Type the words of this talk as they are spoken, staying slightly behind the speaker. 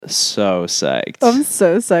so psyched. I'm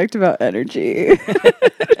so psyched about energy.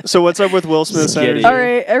 So what's up with Will Smith's energy? All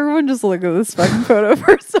right, everyone just look at this fucking photo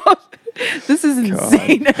first off. This is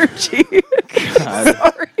insane energy.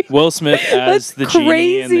 Sorry. Will Smith as That's the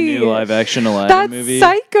genie in the crazy. new live-action Aladdin That's movie.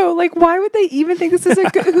 psycho. Like, why would they even think this is a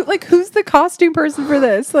good... Like, who's the costume person for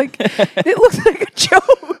this? Like, it looks like a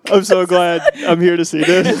joke. I'm so glad I'm here to see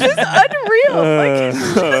this. This is unreal. Like,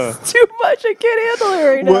 it's just too much. I can't handle it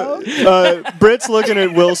right now. Britt's looking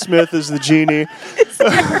at Will Smith as the genie.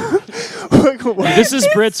 This is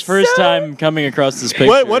Britt's first time coming across this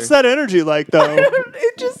picture. What's that energy like, though?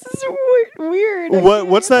 It just is weird.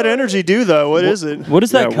 What's that energy do, though? What is it? What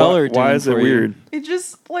is that color doing Why is it for you? weird? It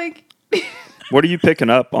just, like... What are you picking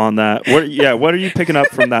up on that? What are you picking up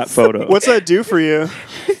from that photo? What's that do for you?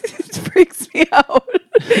 It freaks me out.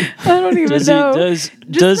 I don't even know.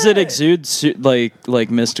 Does it exude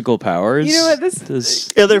like mystical powers? You know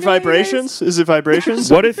what? Are there vibrations? Is it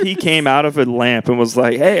vibrations? What if he came out of a lamp and was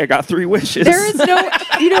like, "Hey, I got 3 wishes"? There is no,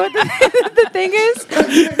 you know what the thing is?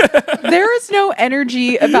 There is no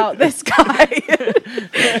energy about this guy.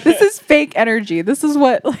 This is fake energy. This is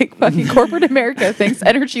what like fucking corporate America thinks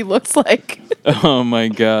energy looks like. Oh my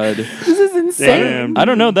god. This is insane. Damn. I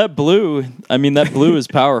don't know, that blue. I mean, that blue is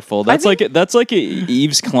powerful. That's like a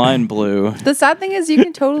Yves Klein blue. The sad thing is you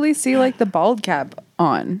can totally see like the bald cap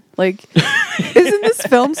on. Like, isn't this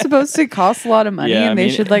film supposed to cost a lot of money? Yeah, and they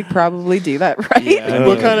should like probably do that right? Yeah.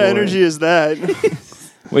 What kind of energy is that?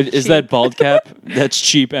 Wait, is that bald cap? That's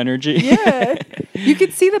cheap energy. Yeah. You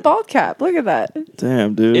can see the bald cap. Look at that.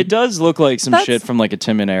 Damn, dude. It does look like some That's- shit from like a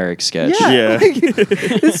Tim and Eric sketch. Yeah. Like,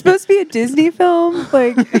 this is supposed to be a Disney film.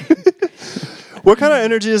 Like, What kind of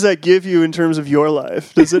energy does that give you in terms of your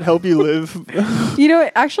life? Does it help you live? you know,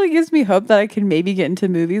 it actually gives me hope that I can maybe get into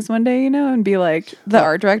movies one day, you know, and be like, the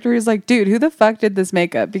art director is like, dude, who the fuck did this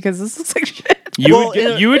makeup? Because this looks like shit.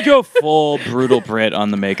 You would go full brutal Brit on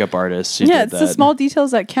the makeup artist. who Yeah, did it's that. the small details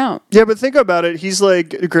that count. Yeah, but think about it. He's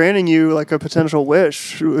like granting you like a potential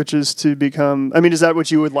wish, which is to become. I mean, is that what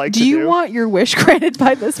you would like to do? Do you want your wish granted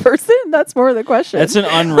by this person? That's more the question. That's an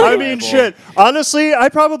unreliable. I mean, shit. Honestly, I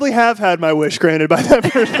probably have had my wish granted by that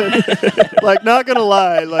person. Like, not gonna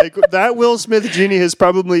lie, like that Will Smith genie has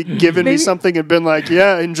probably given me Maybe- something and been like,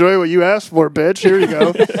 "Yeah, enjoy what you asked for, bitch. Here you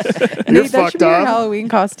go. You're Nate, that should fucked be your up, Halloween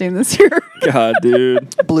costume this year. God,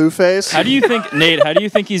 dude. blue face." How do you think, Nate? How do you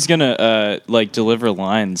think he's gonna like deliver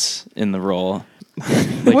lines in the role?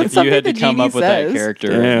 Like What's if you had to something the come genie up with that says? character.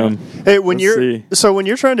 Damn. Hey, when Let's you're see. when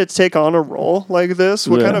you're trying to take on a role like this,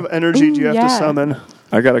 what Yeah. kind of energy do you have to yeah. summon?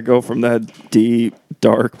 I gotta go from that deep,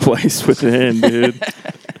 dark place within, dude.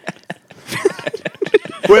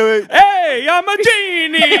 Wait, Hey, I'm a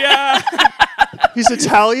genie. he's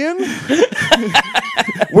Italian?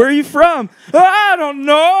 Where are you from? I don't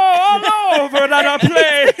know. All over that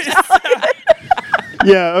place.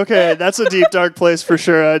 Yeah, okay, that's a deep, dark place for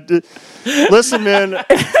sure. Listen, man.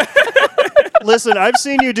 Listen, I've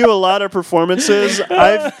seen you do a lot of performances.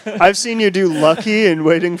 I've seen you do Lucky and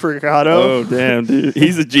Waiting for Godot. Oh, damn, dude.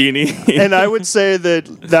 He's a genie. And I would say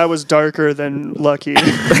that was darker than Lucky.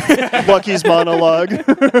 Lucky's monologue.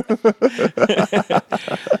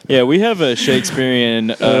 Yeah, we have a Shakespearean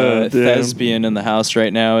damn. thespian thespian in the house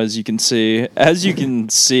right now, as you can see. As you can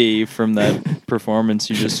see from that performance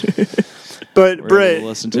you just But were able to Britt,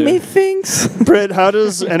 listen to. Methinks. Britt, how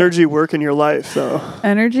does energy work in your life, though?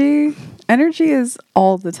 Energy is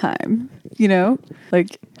all the time, you know?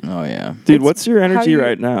 Like, Oh yeah. Dude, what's your energy you-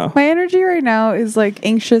 right now? my energy right now is like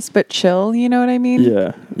anxious but chill, you know what I mean?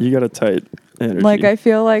 Yeah, you got a tight energy. Like, I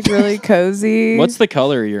feel like really cozy. What's the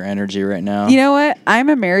color of your energy right now? You know what? I'm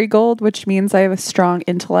a marigold, which means I have a strong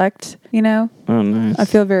intellect, you know? Oh, nice. I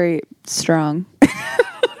feel very strong.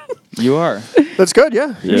 You are. That's good,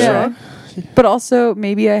 yeah. Yeah. But also,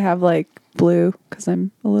 maybe I have like blue because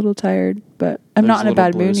I'm a little tired, but I'm There's not in a a little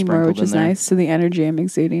bad blue mood anymore, which sprinkled is in there. nice. So the energy I'm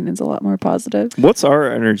exuding is a lot more positive. What's our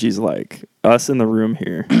energies like? Us in the room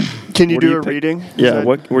here. Can you What do do you a pick? reading? Is Yeah, that-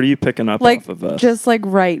 what are you picking up Like, off of us? just like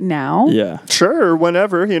right now Yeah. Sure, or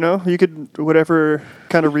whenever, you know. You could, whatever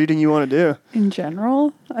kind of reading you want to do. in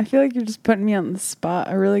general, I feel like you're just putting me on the spot.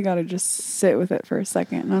 I really got to just sit with it for a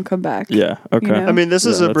second and I'll come back. Yeah. Okay. You know? I mean, this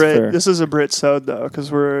is Yeah, a that's Brit. fair. This is a Brit sode though, because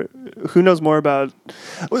who knows more about.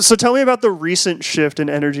 So tell me about the recent shift in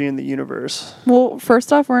energy in the universe. Well,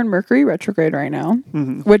 first off, we're in Mercury retrograde right now,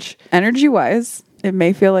 which energy-wise, it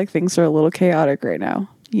may feel like things are a little chaotic right now,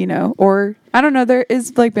 you know? Or, I don't know, there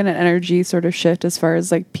is like been an energy sort of shift as far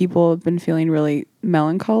as like people have been feeling really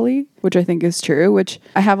melancholy, which I think is true, which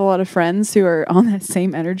I have a lot of friends who are on that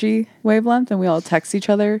same energy wavelength and we all text each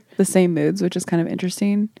other the same moods, which is kind of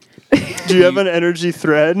interesting. Do you have an energy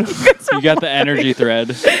thread? You got the energy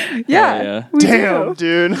thread. Yeah. we Damn,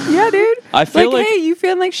 do. dude. Yeah, dude. I feel like hey, you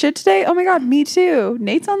feeling like shit today? Oh my god, me too.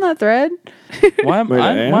 Nate's on that thread. why am Wait, I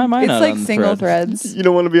I? am? Why am I It's not like on the single thread? threads. You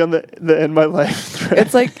don't want to be on the end my life thread.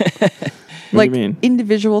 It's like What do you mean?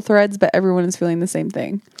 individual threads, but everyone is feeling the same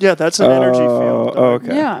thing. Yeah, that's an energy field. Oh,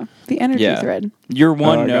 okay. Yeah, the energy Yeah. thread. You're Oh,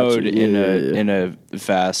 one I got node you. in Yeah, yeah. in a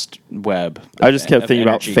vast web. I just kept of thinking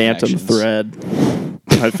about energy Phantom connections.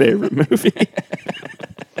 Thread, my favorite movie.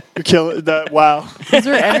 You're killing that. Wow. Is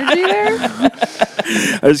there energy there?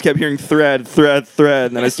 I just kept hearing thread,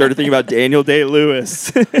 and then I started thinking about Daniel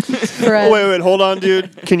Day-Lewis. Thread. Oh, wait, hold on,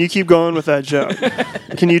 dude. Can you keep going with that joke?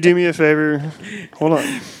 Can you do me a favor? Hold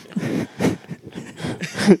on.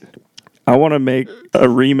 I want to make a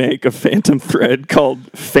remake of Phantom Thread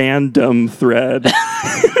called Fandom Thread.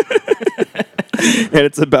 And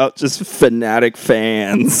it's about just fanatic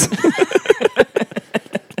fans.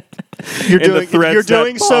 You're And the doing. threads You're that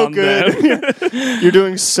doing so bond good. You're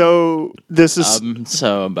doing so. This is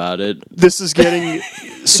So about it. this is getting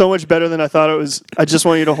so much better than I thought it was. I just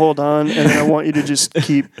want you to hold on, and then I want you to just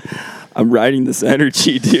keep. I'm riding this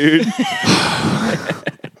energy, dude.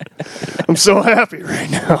 I'm so happy right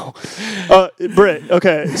now. Britt.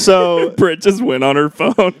 Okay, so Britt just went on her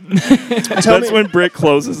phone. That's when Britt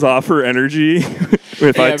closes off her energy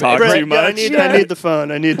if I Yeah, talk Britt, too much. I need the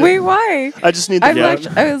phone. I need. Wait, why? I just need the I'm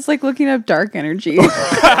phone. I was like looking up dark energy. Like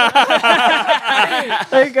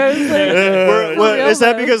I was like, Is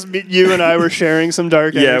that because you and I were sharing some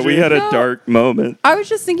dark energy? Yeah, we had a No. dark moment. I was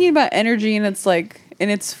just thinking about energy and it's like in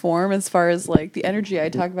its form as far as like the energy I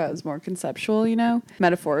talk about is more conceptual,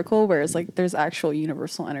 metaphorical, whereas like there's actual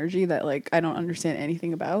universal energy that like I don't understand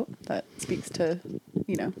anything about that speaks to,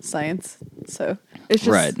 science. So it's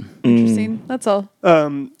just Right. interesting. That's all.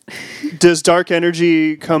 Does dark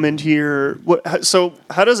energy come into your so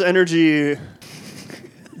how does energy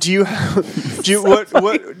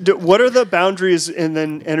what are the boundaries and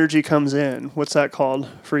then energy comes in? What's that called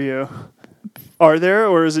for you? Are there,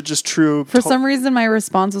 or is it just true? For some reason my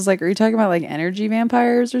response was like, are you talking about like energy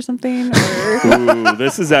vampires or something? Or Ooh,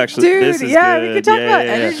 this is actually Dude, this is yeah, good. we could talk about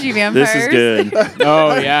yeah. energy This is vampires. good.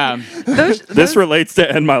 Oh yeah. This relates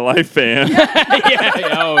to End My Life fan.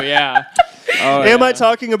 Yeah. Oh yeah. Oh, Am yeah. I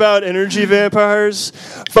talking about energy vampires?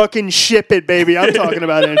 Fucking ship it, baby. I'm talking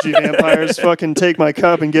about energy vampires. Fucking take my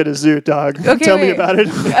cup and get a zoot, dog. Okay, Tell me wait. about it.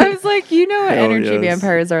 I was like, you know what Hell energy yes.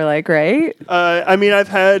 vampires are like, right? I mean, I've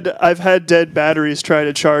had dead batteries try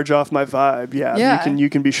to charge off my vibe. Yeah, Yeah. you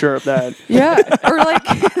can be sure of that. Yeah. Or like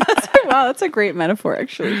wow, that's a great metaphor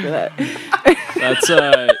actually for that. That's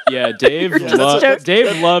yeah. Dave jokes.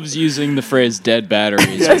 Dave loves using the phrase "dead batteries."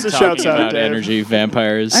 Yeah, it's a talking shouts out, about Dave. energy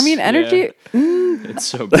vampires. I mean energy Yeah, it's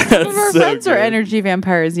so. some of our so friends are good. energy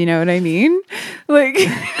vampires, you know what I mean? Like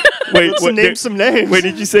Wait, Let's what, name some names. wait,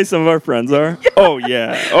 did you say some of our friends are? Oh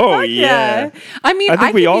yeah. Oh yeah. I mean, I I,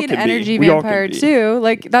 think we could all be an could be. energy We all could vampire be. too.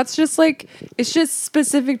 Like that's just like it's just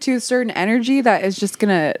specific to a certain energy that is just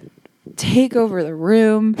gonna take over the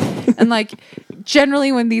room. And like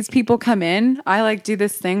generally when these people come in, I like do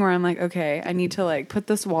this thing where I'm like, okay, I need to like put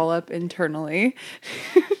this wall up internally.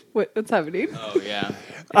 What's happening? Oh yeah.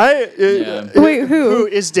 Wait, who?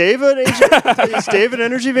 is Dave an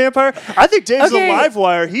energy vampire? I think Dave's Okay. a live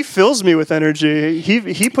wire. He fills me with energy.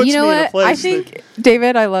 He puts You know me in a what? place. I think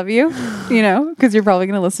David, I love you. Because you're probably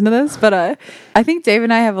going to listen to this. But I think Dave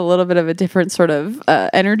and I have a little bit of a different sort of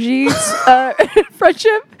energy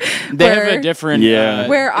friendship. They have where- a different. Yeah.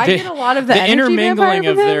 Where I get a lot of the energy intermingling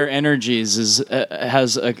vampire of from him. their energies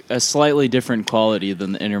has a slightly different quality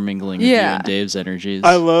than the intermingling of you Yeah. and Dave's energies.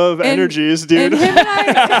 I love And- energies, dude. And him and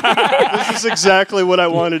I, This is exactly what I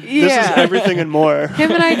wanted. This is Yeah. everything and more.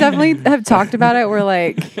 him and I definitely have talked about it. We're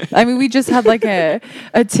like, I mean, we just had like a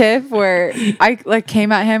tiff where I like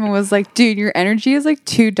came at him and was like, dude, your energy is like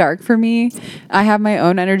too dark for me. I have my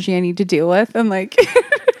own energy I need to deal with. And like,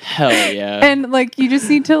 Hell yeah. and like, you just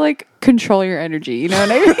need to like control your energy. You know what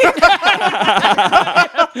I mean?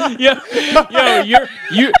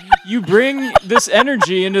 you bring this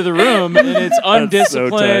energy into the room and it's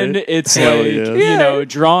undisciplined. tight. It's Hell like yeah.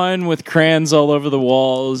 drawing with crayons all over the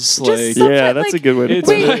walls. Like some- Yeah, Sometimes, that's a like, good way to it's-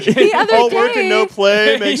 put it. Wait, the other All day, work and no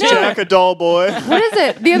play makes Yeah. Jack a dull boy. what is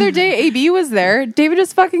it? The other day, AB was there. David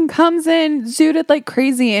just fucking comes in, zooted like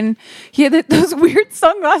crazy, and he had those weird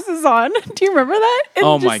sunglasses on. Do you remember that? And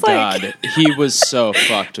oh my just, like, god, he was so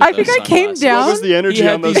fucked with I think I came sunglasses. down. What was the energy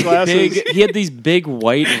on those glasses? He had these big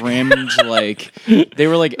white rimmed, like they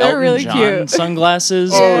were like They're Elton really John cute.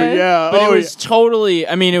 sunglasses. Oh yeah. But Oh it was totally,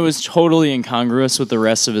 I mean, it was totally incongruous with the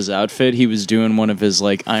rest of his outfit. He was doing one of his,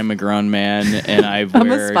 like, I'm a grown man and I I'm a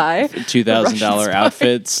wear spy. $2,000 Russian spy.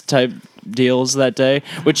 outfits type deals that day,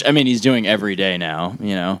 which, I mean, he's doing every day now,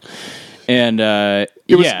 you know? And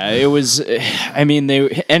it was. I mean,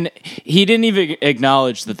 he didn't even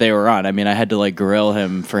acknowledge that they were on. I mean, I had to like grill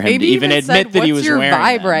him for him Maybe to even said, admit that he was "What's your wearing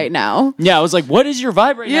vibe them. right now?" Yeah, I was like, "What is your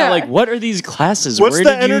vibe right Yeah. now? Like, what are these classes? What's Where the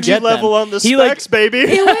did you energy get level them?" on the He, like, specs, baby?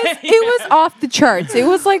 It was off the charts. It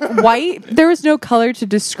was like white. There was no color to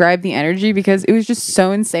describe the energy because it was just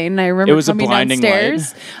so insane. And I remember It was a coming blinding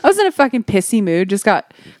downstairs. I was in a fucking pissy mood. Just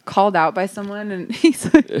got called out by someone, and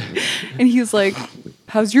he's like,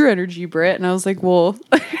 "How's your energy, Britt?" And I was like, "Well,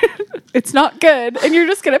 it's not good, and you're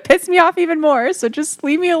just gonna piss me off even more. So just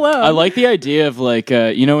leave me alone." I like the idea of like,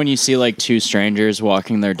 you know, when you see like two strangers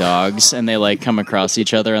walking their dogs and they like come across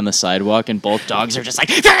each other on the sidewalk and both dogs are just like,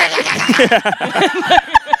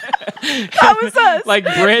 that was us. like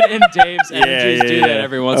Britt and Dave's energies do that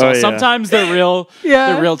every once in a while. yeah. Sometimes they're real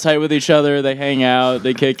tight with each other. They hang out,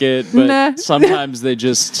 they kick it, but Nah. sometimes they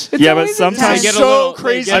just. It's Yeah, but always sometimes- They It's get a so little- they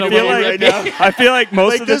crazy. get a I feel little like ripped. right now. I feel like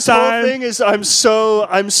most Like of the this whole time. thing is,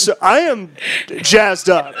 I am jazzed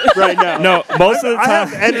up right now. No, most of the I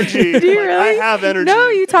have time. energy. Do you Like, really? I have energy. No,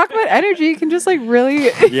 you talk about energy. You can just like really.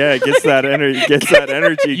 Yeah, it gets that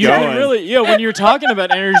energy. You going. can really, yeah. When you're talking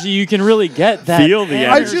about energy, you can really get that. Feel the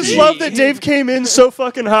I energy. just love that Dave came in so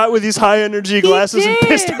fucking hot with these high energy glasses and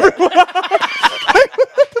pissed did. everyone off. Like,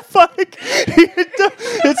 what the fuck?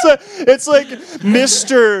 It's like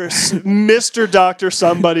Mr. Doctor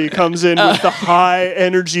somebody comes in with the high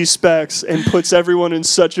energy specs and puts everyone in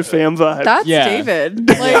such a fam vibe. That's Yeah. David.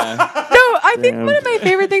 Like, no, I think one of my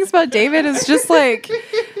favorite things about David is just like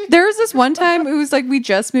there was this one time it was like we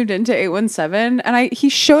just moved into 817 and he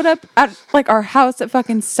showed up at like our house at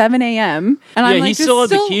fucking 7 a.m. and I'm Yeah, like, he still had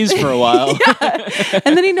the keys for a while.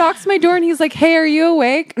 And then he knocks my door and he's like, "Hey, are you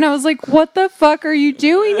awake?" And I was like, "What the fuck are you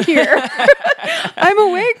doing here?" I'm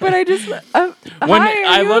awake, but I just When hi, are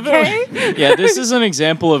I you love okay? it. Yeah, this is an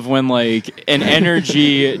example of when like an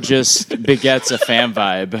energy just begets a fan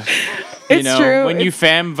vibe. You It's know, true. when you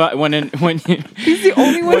fan when you He's the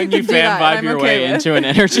only one when who you can do fan that, vibe and your I'm way okay with. into an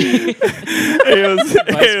energy. It was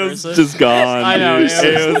versa. just gone. I know, dude. yeah,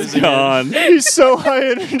 It was gone. He's so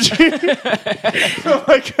high energy. Oh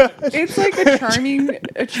my god. It's like a charming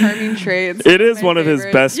trait. It's It like is my one of his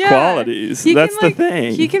favorite. best Yeah. qualities. He That's can, the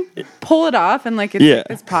thing. He can pull it off, and like it's, Yeah. like,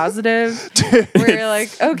 it's positive. Where you're like,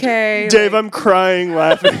 okay, Dave, like, I'm crying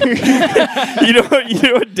laughing. You know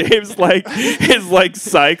what Dave's like? His like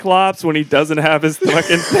Cyclops when he doesn't have his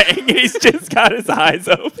fucking thing. He's just got his eyes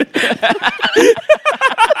open.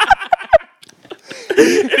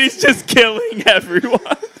 And he's just killing everyone.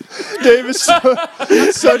 Dave is such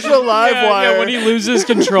a live wire. Yeah, when he loses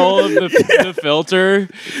control of the filter.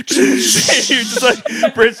 You're just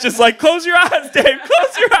like, Britt's just like, close your eyes, Dave,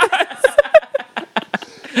 close your eyes.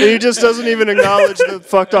 He just doesn't even acknowledge the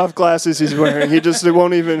fucked off glasses he's wearing. He just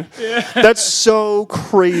won't even. That's so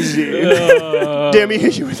crazy. Damn, he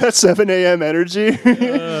hit you with that 7 a.m. energy.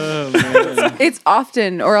 it's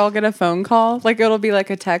often, or I'll get a phone call. Like it'll be like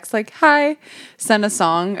a text, like "Hi," send a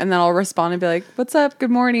song, and then I'll respond and be like, "What's up? Good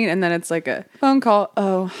morning." And then it's like a phone call.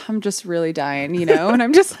 "Oh, I'm just really dying," you know. And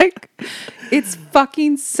I'm just like, "It's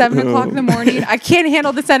fucking 7 o'clock in the morning. I can't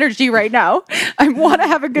handle this energy right now. I want to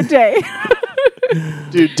have a good day."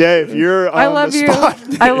 Dude, Dave, you're on I love the you. spot.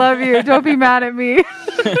 I love you. Don't be mad at me.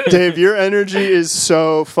 Dave, your energy is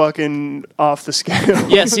so fucking off the scale.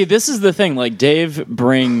 Yeah, see, this is the thing. Like, Dave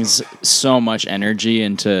brings so much energy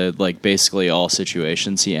into, like, basically all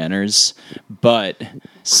situations he enters. But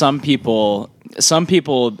some people,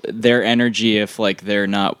 their energy, if, like, they're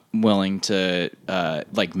not willing to,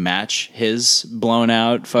 like, match his blown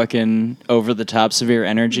out, fucking over the top severe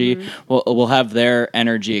energy, will have their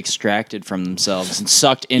energy extracted from themselves and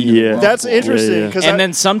sucked into Yeah. the That's whirlpool. interesting. Because And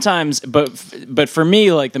then sometimes, but for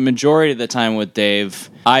me, like the majority of the time with Dave,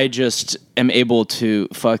 I just am able to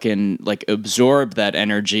fucking like absorb that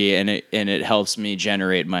energy, and it helps me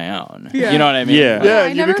generate my own. Yeah. You know what I mean? Yeah. yeah, I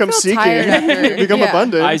you never become feel seeking. tired after- You become yeah.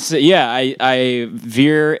 abundant. I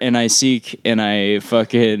veer and I seek and I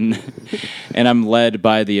fucking and I'm led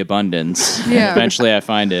by the abundance. Yeah. And eventually I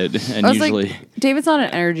find it, and I was usually like, David's not an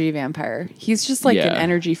energy vampire. He's just like an Yeah.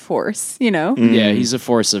 energy force, you know? Yeah, he's a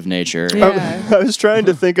force of nature. Yeah. I was trying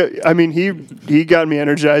to think. I mean, he got me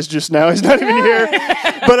energized just now. He's not even here.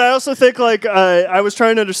 But I also think like I was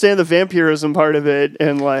trying to understand the vampirism part of it,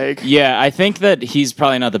 and like Yeah, I think that he's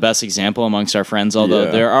probably not the best example amongst our friends, although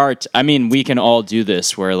Yeah. there are, I mean, we can all do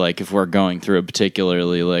this where, like, if we're going through a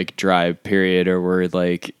particularly, like, dry period or we're,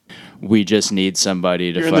 like, we just need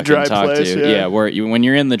somebody to You're in the fucking dry talk place, to. yeah. When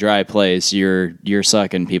you're in the dry place, you're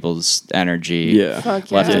sucking people's energy Yeah.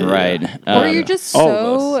 Fuck left yeah. and right. Or you're just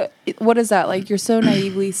all of so, what is that? Like, you're so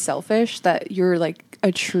naively selfish that you're like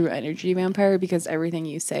a true energy vampire because everything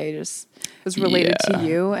you say just is related Yeah. to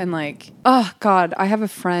you. And like, oh God, I have a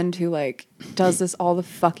friend who like does this all the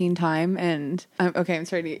fucking time. And I'm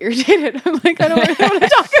starting to get irritated. I'm like, I don't want to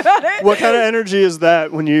talk about it. what kind of energy is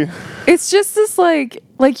that when you? It's just this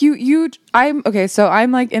I'm okay. So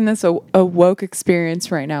I'm like in this awoke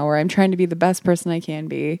experience right now where I'm trying to be the best person I can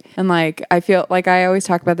be. And like, I feel like I always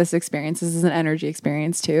talk about this experience. This is an energy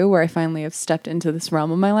experience too, where I finally have stepped into this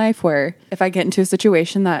realm of my life where if I get into a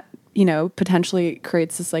situation that, you know, potentially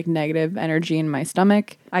creates this like negative energy in my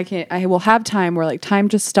stomach, I will have time where like time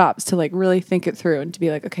just stops to like really think it through and to be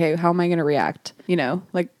like, okay, how am I going to react? You know,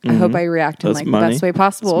 like I hope I react in That's like money. the best way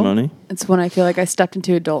possible. That's money. It's when I feel like I stepped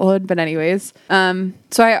into adulthood. But anyways, I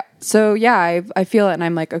feel it and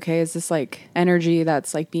I'm like, okay, is this like energy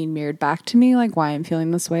that's like being mirrored back to me? Like why I'm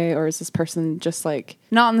feeling this way? Or is this person just like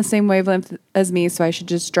not on the same wavelength as me? So I should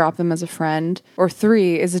just drop them as a friend? Or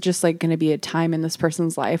 3, is it just like going to be a time in this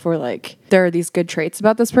person's life where like there are these good traits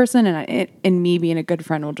about this person and me being a good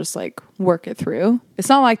friend will just like work it through? It's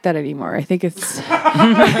not like that anymore. I think it's,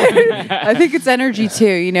 I think it's energy too.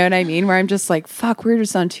 You know what I mean? Where I'm just like, fuck, we're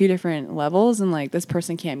just on 2 different levels and like this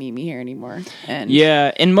person can't meet me here anymore. And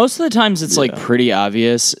Yeah, and most of the times it's like pretty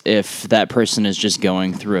obvious if that person is just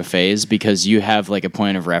going through a phase because you have like a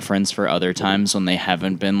point of reference for other times when they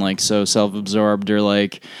haven't been like so self-absorbed or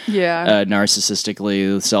like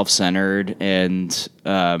narcissistically self-centered and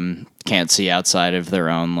can't see outside of their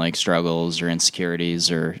own like struggles or insecurities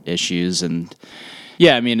or issues. And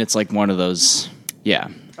yeah, I mean, it's like one of those. Yeah.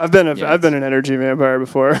 I've been an energy vampire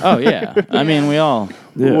before. Oh yeah. I mean, we all.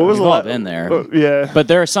 What was we've the all been there. Yeah. But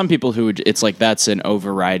there are some people who it's like that's an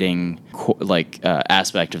overriding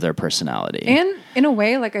aspect of their personality. And in a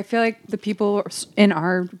way, like I feel like the people in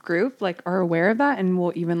our group like are aware of that and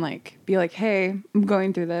will even like be like, "Hey, I'm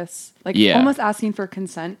going through this." Like almost asking for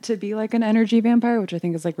consent to be like an energy vampire, which I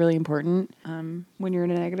think is like really important when you're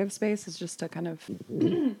in a negative space. Is just to kind of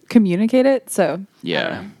communicate it. So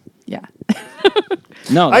Yeah. yeah.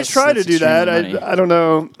 No, I try to do that. extremely funny. I don't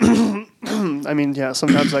know. I mean, yeah,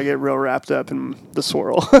 sometimes I get real wrapped up in the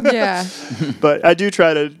swirl. Yeah. But I do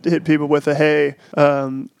try to hit people with a, hey,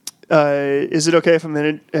 is it okay if I'm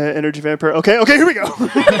an energy vampire? Okay, here we go.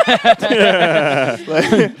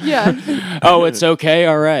 Yeah. Oh, it's okay.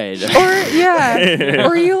 All right.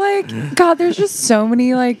 Or you like, God, there's just so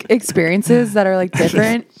many like experiences that are like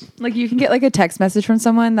different. Like you can get like a text message from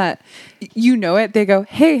someone that you know it. They go,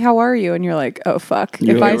 "Hey, how are you?" And you're like, "Oh fuck."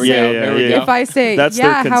 If I say, That's their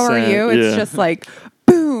 "Yeah, how are consent, you?" It's yeah. just like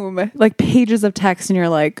boom, like pages of text, and you're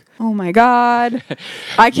like, "Oh my God,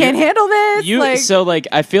 I can't handle this."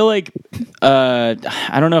 I feel like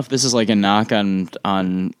I don't know if this is like a knock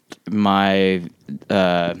on my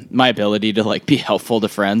my ability to like be helpful to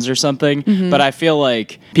friends or something, but I feel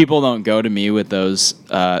like people don't go to me with those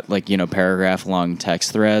paragraph long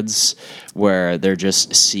text threads where they're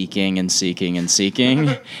just seeking and seeking and seeking,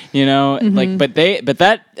 you know, like but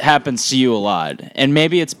that happens to you a lot, and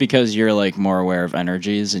maybe it's because you're like more aware of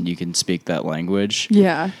energies and you can speak that language.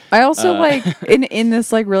 Yeah. I also like in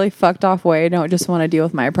this like really fucked off way, I don't just want to deal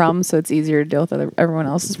with my problems, so it's easier to deal with everyone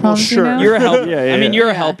else's problems. sure. You know? You're a helper. Yeah, I mean, you're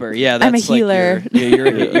a Yeah. helper. Yeah, I'm a that's like healer.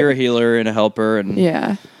 you're a healer and a helper, and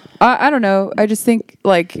Yeah. I don't know. I just think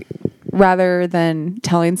like rather than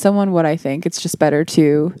telling someone what I think, it's just better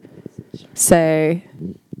to say,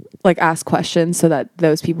 like ask questions so that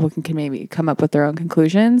those people can maybe come up with their own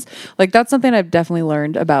conclusions. Like that's something I've definitely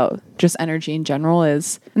learned about just energy in general and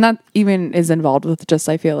that even is involved with just,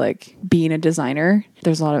 I feel like being a designer,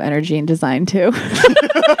 there's a lot of energy in design too.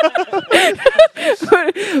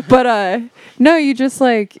 but no, you just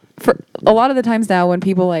like, for a lot of the times now when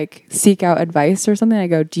people like seek out advice or something, I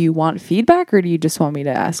go, do you want feedback or do you just want me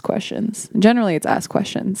to ask questions? And generally it's ask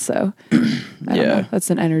questions. So I don't know. That's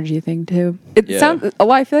an energy thing too.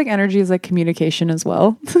 I feel like energy is like communication as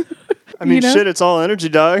well. I mean, You know? shit, it's all energy,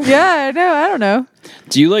 dog. Yeah, no, I don't know.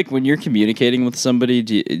 do you like when you're communicating with somebody?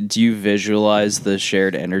 Do you visualize the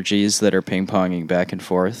shared energies that are ping ponging back and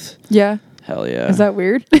forth? Yeah. Hell yeah. Is that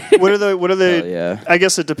weird? What are the Hell yeah. I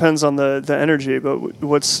guess it depends on the energy, but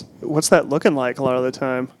what's that looking like a lot of the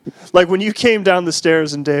time? Like when you came down the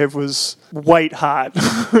stairs and Dave was white hot.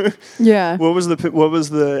 Yeah. What was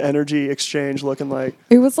the energy exchange looking like?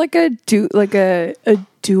 It was like a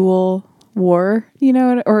dual war, you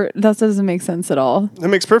know, or that doesn't make sense at all. That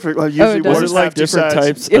makes perfect. Like usually it does. what Was is it like different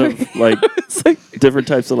types of like It's like different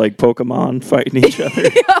types of like Pokemon fighting each other?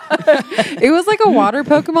 it was like a water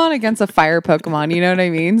Pokemon against a fire Pokemon, you know what I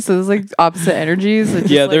mean? So it was like opposite energies. It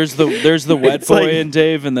just, Yeah, like- there's the wet boy like- in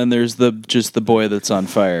Dave, and then there's just the boy that's on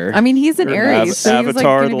fire. I mean, he's an Or Aries, so he was like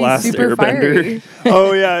Avatar, going The to be Last super Airbender. fiery.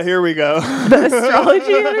 Oh yeah, here we go. The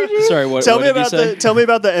astrology energy. Sorry, what? tell what me did you about say? tell me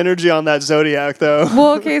about the energy on that zodiac though.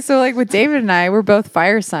 Well, okay, so like with David and I, we're both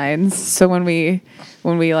fire signs. So when we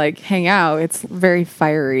like hang out, it's very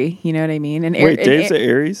fiery. You know what I mean? And Wait, Dave's an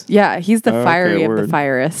Aries? yeah, he's the Oh, okay, fiery of the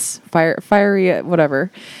word. fiery,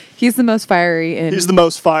 whatever. He's the most fiery. And He's the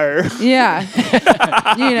most fire. yeah,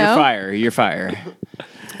 you You're know. fire. You're fire.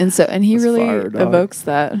 And he That's really fire, dog. evokes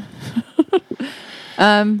that.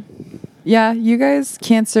 Yeah, you guys,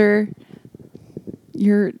 Cancer.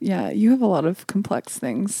 You have a lot of complex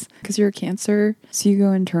things because you're a Cancer, so you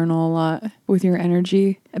go internal a lot with your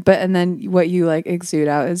energy. And then what you like exude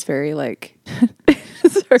out is very like.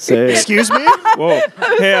 Sorry. Say it. Excuse me? Whoa.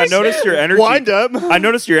 Hey, I noticed your energy. Wind up. I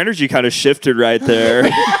noticed your energy kind of shifted right there.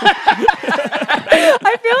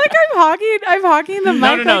 I feel like I'm hogging the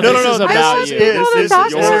mic. No, No, this no, is no. about This you. is People this that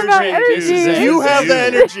is talk your about energy. energy. You have the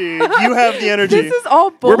energy. You have the energy. This is all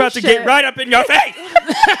bullshit. We're about to get right up in your face.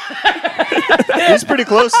 He's pretty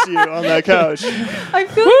close to you on that couch. I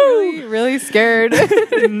feel really, really scared.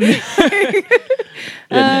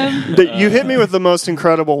 You hit me with the most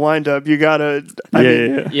incredible wind up. You gotta. I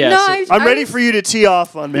mean, Yeah. No, so- I'm ready was- for you to tee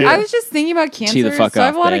off on me. I was just thinking about Cancer. the fuck So I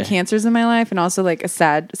have a off, lot bae. of Cancers in my life, and also like a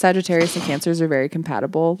Sagittarius and Cancers are very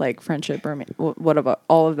compatible, like friendship or what about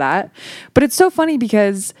all of that. But it's so funny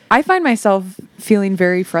because I find myself feeling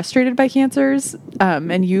very frustrated by Cancers,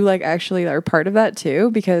 and you like actually are part of that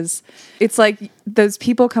too, because it's like those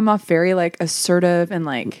people come off very like assertive and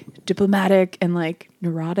like diplomatic and like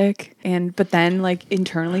neurotic, but then like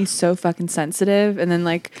internally so fucking sensitive, and then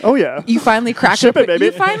like Oh, yeah. you finally crack Ship open it, baby.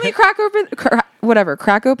 you finally crack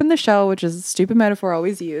open the shell, which is a stupid metaphor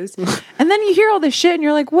always used, and then you hear all this shit and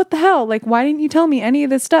you're like, what the hell, like why didn't you tell me any of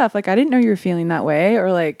this stuff? Like I didn't know you were feeling that way,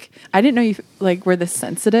 or like I didn't know you like were this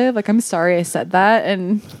sensitive. Like I'm sorry I said that.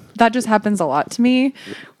 And that just happens a lot to me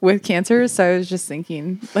with Cancers. So I was just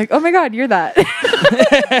thinking like, oh my god, you're that.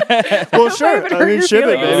 Well, sure. haven't I hurt mean, your ship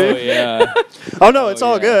it, feelings. Oh baby. yeah. Oh no, it's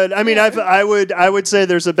all yeah. good. I mean, I would say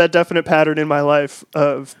there's a definite pattern in my life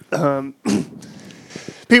of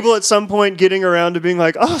people at some point getting around to being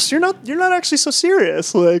like, oh, so you're not actually so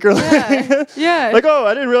serious, like, or like, Yeah. like, oh,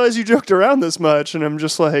 I didn't realize you joked around this much, and I'm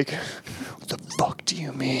just like, what the fuck do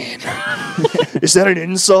you mean? Is that an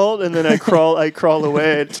insult? And then I crawl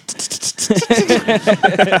away.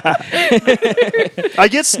 I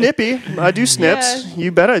get snippy. I do snips. Yeah.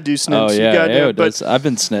 You bet I do snips. Oh You yeah. goddamn- Ew, but I've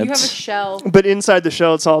been You have a snipped. shell. but inside the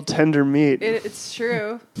shell, it's all tender meat. It's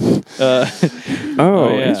true.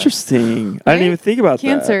 Oh, yeah. interesting. I didn't even think about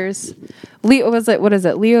Cancers. Leo, what is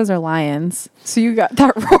it? Leos are lions. So you got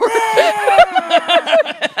that roar.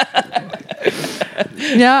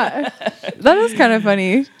 Yeah. That is kind of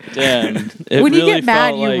funny. Damn. It When you really get mad,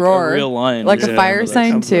 felt you like roar. A real lion. Like was a Yeah, fire that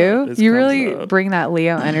sign comes too. out. This You comes really out. bring that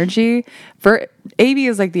Leo energy. AB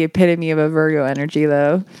is like the epitome of a Virgo energy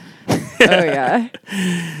though. Oh yeah.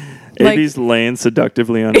 that. AB's laying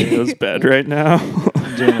seductively on Leo's bed right now.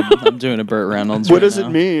 I'm doing a Burt Reynolds. What right does now. it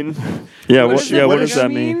mean? Yeah, What what, does yeah, it what Virgo does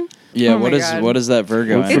that mean? Yeah. Oh my God. What is that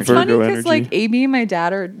Virgo? What's the It's energy? funny Virgo because like energy? AB and my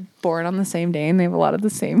dad are born on the same day and they have a lot of the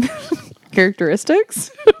same characteristics,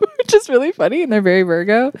 which is really funny, and they're very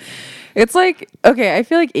Virgo. It's like, okay, I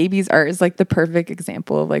feel like AB's art is like the perfect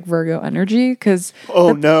example of like Virgo energy because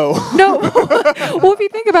Oh no. no, well, if you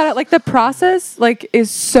think about it, like the process like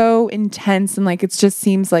is so intense and like it just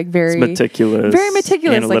seems like It's meticulous. very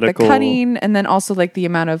meticulous, like the analytical. cutting, and then also like the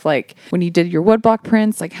amount of like when you did your woodblock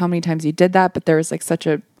prints, like how many times you did that, but there was like such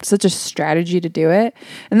a strategy to do it.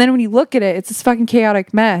 And then when you look at it, it's this fucking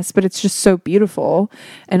chaotic mess, but it's just so beautiful.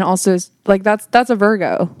 And also like that's a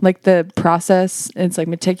Virgo. Like the process, it's like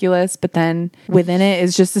meticulous, but then within it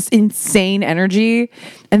is just this insane energy.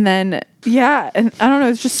 And then yeah, and I don't know,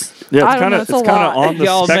 it's just Yeah, I it's don't know, kind of it's a lot. on the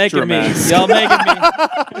Y'all making spectrum. me. esque. Y'all making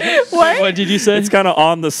me. What? What did you say? It's kind of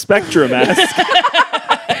on the spectrum.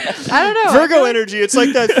 esque. I don't know. Virgo energy. It's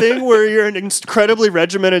like that thing where you're an incredibly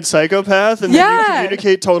regimented psychopath, and then you Yeah.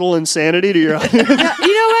 communicate total insanity to your audience. Yeah,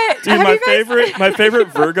 you know what? Dude, Have my you guys- my favorite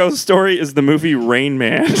Virgo story is the movie Rain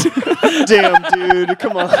Man. Damn, dude,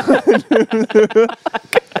 come on.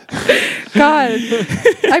 God.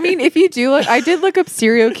 I mean, if you do look, I did look up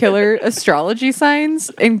serial killer astrology signs,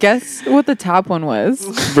 and guess what the top one was?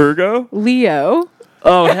 Virgo? Leo.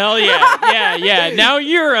 Oh hell yeah, yeah. Now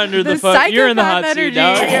you're under the fuck. You're in the hot psychopath seat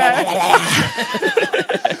now. Yeah.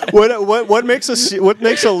 What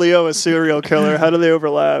makes a Leo a serial killer? How do they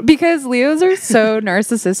overlap? Because Leos are so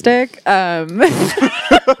narcissistic.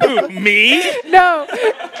 Me? No,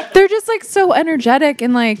 they're just like so energetic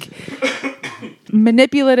and like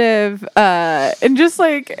manipulative and just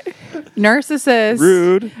like narcissist.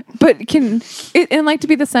 Rude. But and like to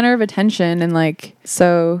be the center of attention and like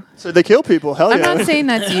so. So they kill people. Hell I'm yeah. not saying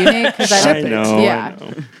that's unique because I I don't. know. Yeah. I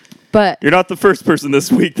know. But You're not the first person this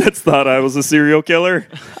week that's thought I was a serial killer.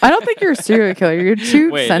 I don't think you're a serial killer. You're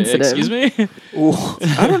too Wait, sensitive. excuse me?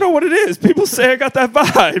 I don't know what it is. People say I got that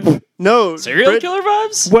vibe. No. Serial Brit- killer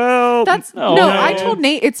vibes? Well, That's Oh, no. no. I told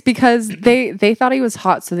Nate it's because they thought he was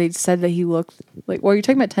hot, so they said that he looked like. Well, you're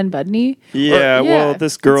talking about Ted Bundy. yeah, Or- well, yeah.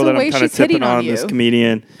 this girl It's the that way I'm kind of she's hitting tipping on, this you.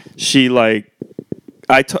 comedian, she like,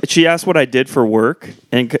 she asked what I did for work,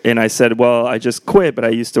 and I said, well, I just quit, but I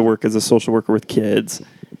used to work as a social worker with kids,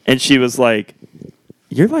 and she was like,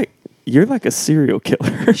 you're like a serial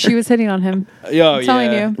killer. She was hitting on him. Yo, I'm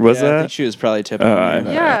telling yeah. you. Was Yeah, I that? think she was probably tipping. I-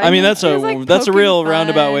 me. Yeah, I mean that's he was, like, that's a real poking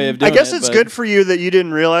roundabout fun. way of I doing it. guess it's but- good for you that you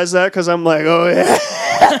didn't realize that because I'm like, oh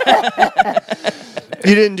yeah.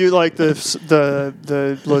 You didn't do like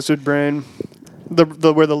the lizard brain, the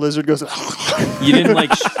where the lizard goes. You didn't like.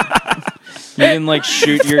 You didn't like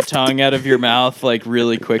shoot your tongue out of your mouth like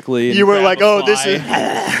really quickly. And You were grab like, a oh, this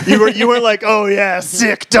fly. is. You were like, oh yeah,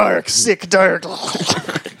 sick dark.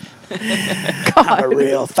 God.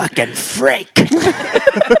 Real fucking freak.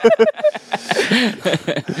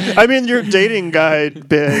 I mean, your dating guide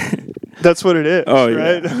bit. That's what it is. Oh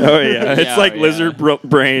right? yeah, oh yeah. It's Yeah, like yeah. lizard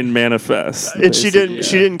brain manifest. And she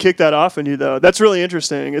didn't kick that off on you though. That's really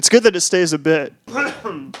interesting. It's good that it stays a bit.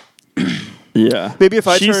 Yeah, Maybe if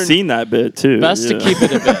I she's turn- seen that bit too. Best to yeah. keep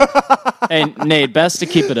it a bit. Hey Nate, best to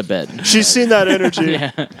keep it a bit. She's seen that energy.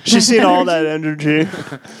 Yeah. She's seen all that energy.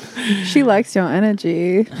 She likes your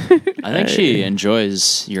energy. I think she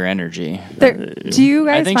enjoys your energy. Do you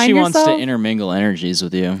guys I think find she wants yourself to intermingle energies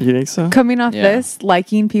with you. You think so? coming off Yeah. this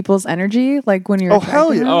liking people's energy, like when you're? Oh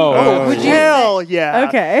hell attracted yeah! to them? Oh, Oh hell yeah!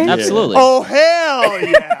 Okay. Absolutely. Oh hell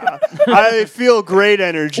yeah! I feel great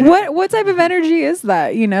energy. What type of energy is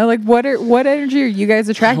that? You know, like what energy are you guys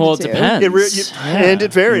attracted Well, it to? depends. And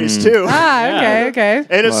it varies too. Ah, Yeah. okay. And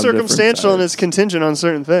it's A lot of different circumstantial and types. it's contingent on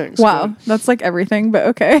certain things. Wow, that's like everything, but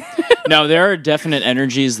okay. No, there are definite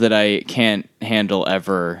energies that I can't handle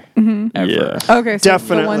ever. Ever. Yeah. Okay, so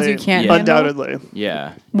Definitely. the ones you can't Yeah. handle? Undoubtedly.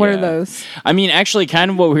 Yeah. What yeah. are those? I mean, actually,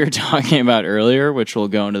 kind of what we were talking about earlier, which will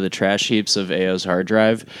go into the trash heaps of AO's hard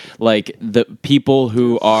drive. Like the people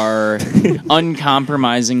who are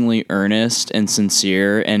uncompromisingly earnest and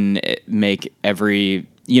sincere and make everything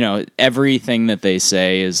that they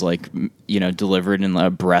say is like, delivered in a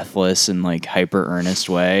breathless and like hyper earnest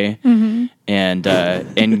way. And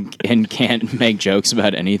can't make jokes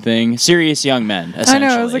about anything. Serious young men, I essentially.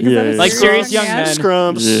 know. I was like, Yeah, is that a yeah. Like serious young man? men.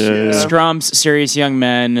 Scrums. Yeah. Scrums, serious young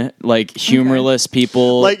men, like humorless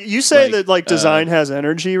people. Like you say Like, that like design has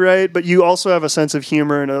energy, right? But you also have a sense of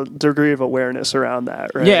humor and a degree of awareness around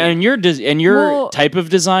that, right? Yeah, and your Well- type of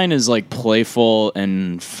design is like playful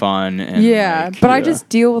and fun, and Yeah, like, but I just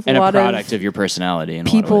deal with and a a lot product of of your personality. In a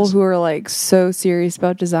lot of people ways. who are like so serious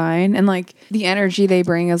about design, and like the energy they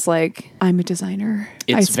bring is like, I'm a designer.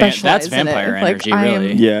 I It's specialize that's in it. vampire Like, energy, I am-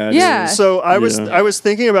 really. Yeah. it Yeah. is. So I Yeah. was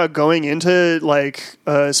thinking about going into like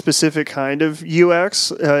a specific kind of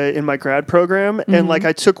UX in my grad program, and like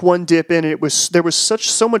I took one dip in. There was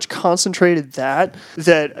so much concentrated that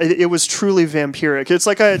it was truly vampiric. It's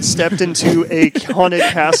like I had stepped into a haunted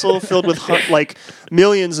castle filled with like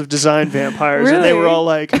millions of design vampires, and they were Really? all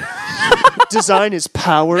like, "Design is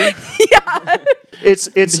power." Yeah. It's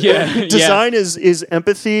Yeah, design is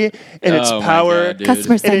empathy and it's Oh my power. God, dude.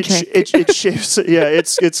 Customer And it shapes. Yeah,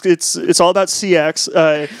 it's all about CX.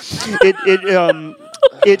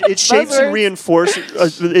 it shapes and Buzzwords.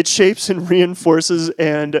 reinforces. It shapes and reinforces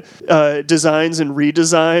and designs and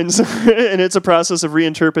redesigns, and it's a process of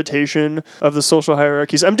reinterpretation of the social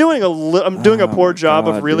hierarchies. I'm doing a poor job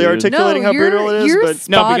God, of really dude. articulating how brutal it is, you're but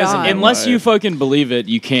No, spot because on. unless you fucking believe it,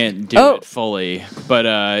 you can't do Oh. it fully.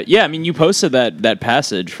 But yeah, I mean, you posted that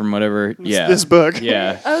passage from whatever. Yeah, this book.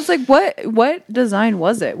 Yeah. I was like, what design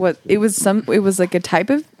was it? It was like a type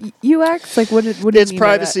of UX. Like what do you It's mean by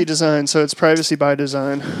privacy that? design, so it's privacy by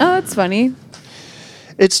design. Oh, that's funny.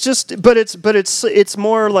 It's just, but it's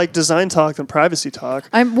more like design talk than privacy talk.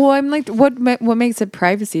 I'm like, what makes it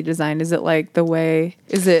privacy design? Is it like the way?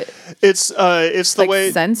 Is it It's the like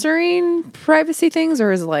way censoring privacy things,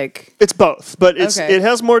 or is it like? it's both, but Okay. it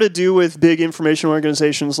has more to do with big information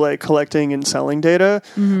organizations like collecting and selling data,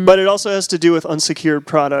 Mm-hmm. but it also has to do with unsecured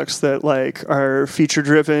products that like are feature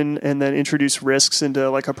driven and then introduce risks into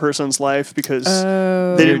like a person's life because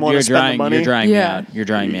they didn't want to spend the money. You're drying me Yeah. out. You're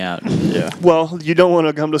drying me out. Yeah. Well, you don't want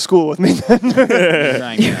to come to school with me then. You're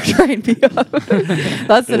drying me out. Trying me up.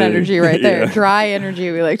 That's an energy right there. Yeah. Dry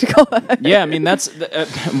energy, we like to call it. Yeah, I mean that's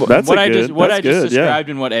That's what a I good- just what that's I just good, yeah. described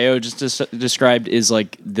and what Ao just described is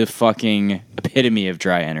like the fucking epitome of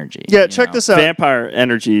dry energy. Yeah, you check know? this out. Vampire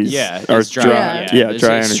energies. Yeah, Are it's dry. Yeah. Yeah, there's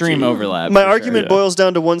dry extreme energy. overlap. My for argument sure. boils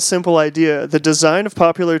down to one simple idea. The design of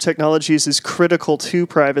popular technologies is critical to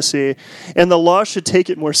privacy, and the law should take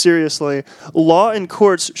it more seriously. Law and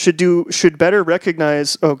courts should better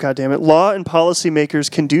recognize, oh god damn it, law and policymakers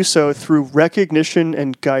can do so through recognition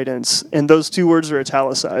and guidance. And those two words are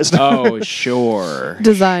italicized. Oh, sure.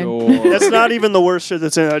 Design. Sure. That's not even the worst shit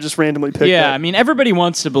that's in it. I just randomly picked Yeah, that. I mean, everybody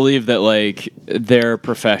wants to believe that like their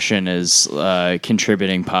profession is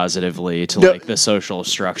contributing positively to No. like the social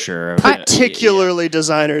structure. Of Particularly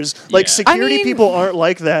designers. Like Yeah. security I mean- people aren't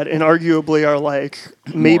like that and arguably are like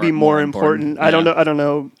maybe more important. I don't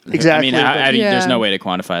know exactly. I mean, but Yeah. there's no way to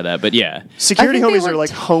quantify that, but yeah. security I think they homies are like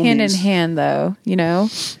work homies. hand in hand, though. You know,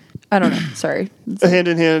 I don't know. Sorry. Hand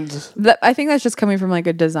in hand. I think that's just coming from like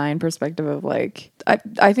a design perspective of like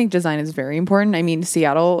I think design is very important. I mean,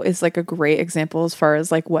 Seattle is like a great example as far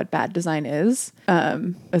as like what bad design is,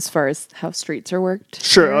 as far as how streets are worked.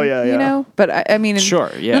 Sure. here, Oh, yeah, You yeah. know, but I mean,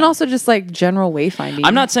 Sure, yeah. and also just like general wayfinding.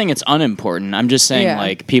 I'm not saying it's unimportant. I'm just saying Yeah.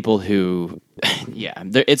 like people who, yeah,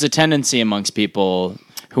 it's a tendency amongst people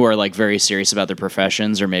who are like very serious about their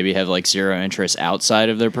professions or maybe have like zero interest outside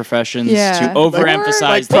of their professions Yeah. to overemphasize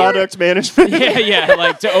Like the- product management. yeah,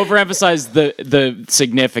 like to overemphasize the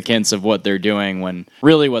significance of what they're doing when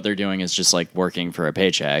really what they're doing is just like working for a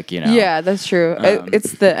paycheck, you know? Yeah, that's true.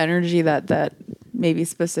 It's the energy that maybe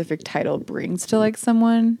specific title brings to like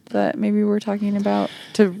someone that maybe we're talking about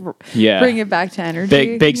to Yeah. bring it back to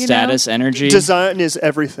energy. Big you know? status energy. Design is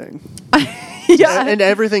everything. Yeah. And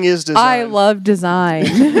everything is design. I love design.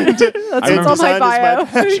 That's what's remember- on my Design is my bio.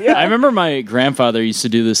 passion. Yeah. I remember my grandfather used to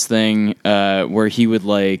do this thing where he would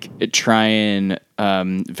like try and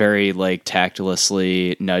very like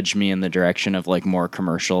tactlessly nudge me in the direction of like more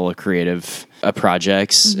commercial, creative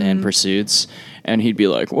projects and pursuits. And he'd be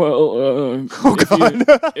like, "Well,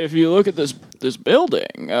 if you look at this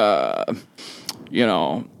building, you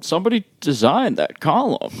know, somebody designed that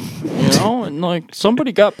column, you know, and like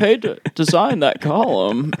somebody got paid to design that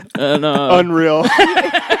column, and Unreal.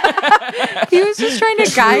 He was just trying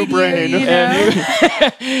to guide brain. you. You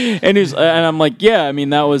know? and I'm like, yeah, I mean,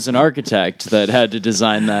 that was an architect that had to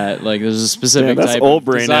design that. Like, there's a Yeah, specific that's type old of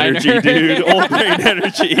brain designer. energy, dude. Old brain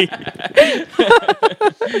energy.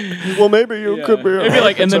 Well, maybe you could be. It'd be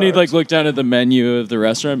like, and then he'd like look down at the menu of the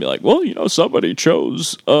restaurant and be like, well, you know, somebody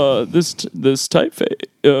chose this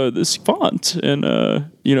typeface, this font, and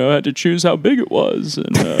you know, had to choose how big it was.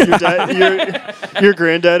 And Your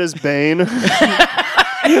granddad is Bane.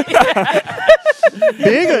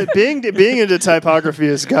 being into typography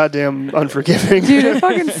is goddamn unforgiving. Dude, it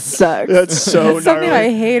fucking sucks. That's so It's something gnarly.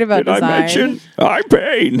 I hate about Did I design. mention I'm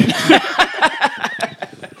Bane?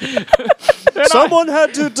 Someone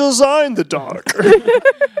had to design the dog.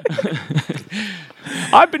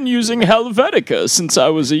 I've been using Helvetica since I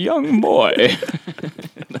was a young boy.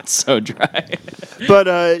 That's so dry.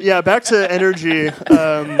 But yeah, back to energy.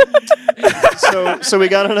 So we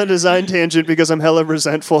got on a design tangent because I'm hella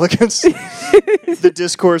resentful against the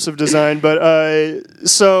discourse of design. But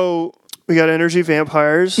so we got energy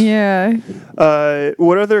vampires. Yeah.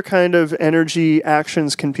 What other kind of energy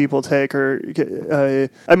actions can people take? Or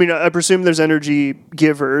I mean, I presume there's energy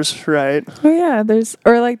givers, right? Oh yeah,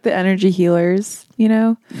 or like the energy healers, you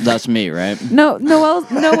know? That's me, right? No,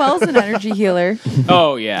 Noel's an energy healer.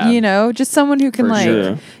 Oh yeah. You know, just someone who can For like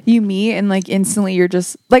sure. you meet and like instantly you're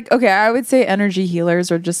just like, okay, I would say energy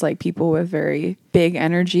healers are just like people with very big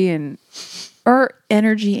energy and or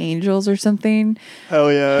energy angels or something.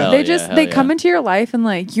 Hell yeah. Hell They yeah, just hell they yeah. come into your life and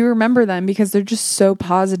like you remember them because they're just so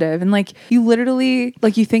positive and like you literally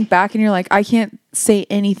like you think back and you're like, I can't say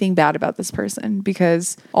anything bad about this person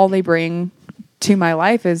because all they bring to my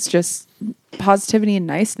life is just positivity and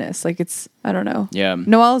niceness. Like it's, I don't know. Yeah.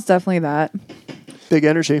 Noelle is definitely that. Big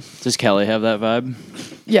energy. Does Kelly have that vibe?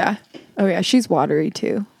 Yeah. Oh yeah, she's watery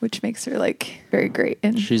too, which makes her like very great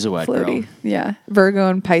and She's a wet floaty. girl. Yeah. Virgo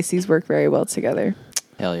and Pisces work very well together.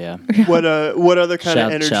 Hell yeah. What other kind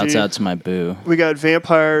of energy? Shouts out to my boo. We got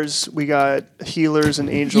vampires, we got healers and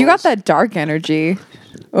angels. You got that dark energy.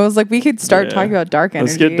 I was like, we could start Yeah. talking about dark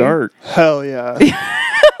energy. Let's get dark. Hell yeah.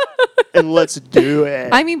 And let's do it.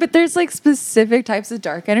 I mean, but there's like specific types of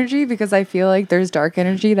dark energy because I feel like there's dark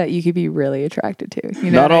energy that you could be really attracted to.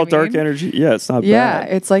 You know Not what all I dark mean? energy. Yeah, it's not Yeah,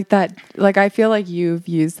 bad. it's like that. Like I feel like you've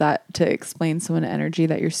used that to explain someone energy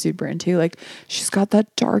that you're super into. Like she's got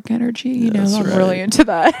that dark energy. You know, that's I'm right. really into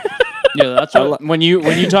that. Yeah, that's what, when you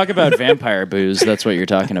talk about vampire boos, that's what you're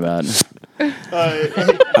talking about.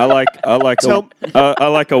 I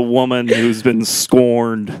like a woman who's been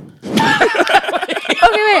scorned.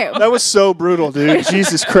 Okay, wait. that was so brutal, dude.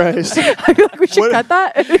 Jesus Christ. I feel like we should What- cut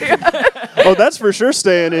that. Oh, that's for sure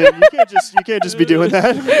staying in. You can't just be doing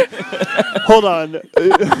that. Hold on.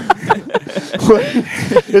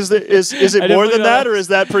 Is it I more definitely than know that, that. or is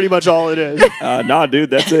that pretty much all it is? Nah, dude,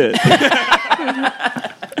 that's it.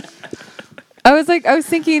 I was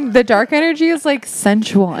thinking the dark energy is like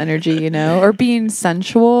sensual energy, you know, or being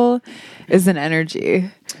sensual is an energy.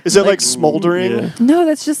 Is it like smoldering? Yeah. No,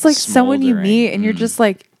 that's just like someone you Smoldering. meet and you're just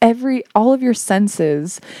like all of your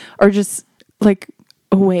senses are just like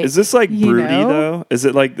awake. Is this like you broody know? though? Is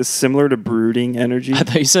it like the similar to brooding energy? I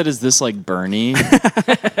thought you said, "Is this like Bernie?"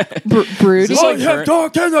 Broody? Is this like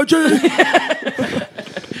dark energy.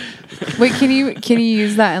 Wait, can you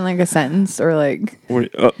use that in like a sentence or like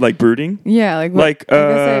Like brooding? yeah, like what- Like I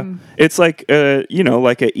guess I'm- it's like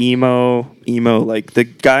like a emo like the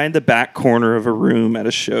guy in the back corner of a room at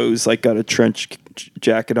a show who's like got a trench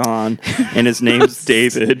jacket on and his name's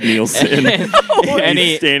David Nielsen. And He's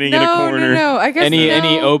he- standing in a no, corner. no, I guess and he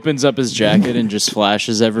no. opens up his jacket and just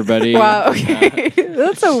flashes everybody. Wow, okay,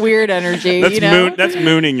 that's a weird energy. That's you know? that's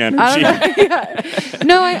mooning I energy. don't know. Yeah.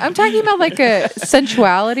 No, I'm talking about like a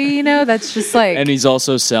sensuality. You know, that's just like And he's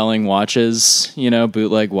also selling watches,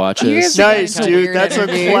 bootleg You watches. guys are Nice, getting dude. weird That's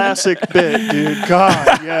energy. a classic bit, dude.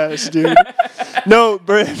 God, yes, dude. No,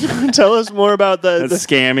 Brent, tell us more about the That's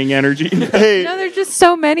scamming energy. hey, No, there's just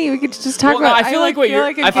so many. We could just talk Well, about. I feel like what you're-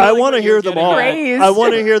 it'd I be feel I like want to what hear you're them getting all. at. I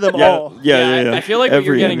want to hear them all. Yeah. I feel like what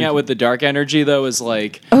you're Every getting energy. at with the dark energy though is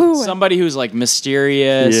like Oh. somebody who's like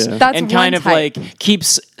mysterious Yeah. That's and one kind of type. like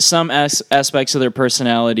keeps some aspects of their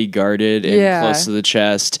personality guarded and Yeah. close to the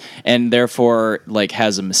chest, and therefore like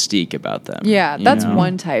has a mystique about them. Yeah, you that's know?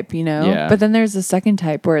 one type, you know? Yeah. But then there's the second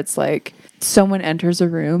type where it's like someone enters a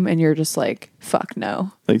room and you're just like, fuck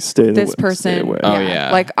no. Like stay This away, person. Stay away. Oh,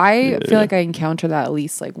 yeah. Like I feel like I encounter that at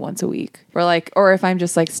least like once a week. Or if I'm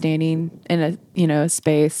just like standing in a, a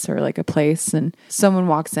space or like a place and someone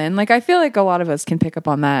walks in. Like I feel like a lot of us can pick up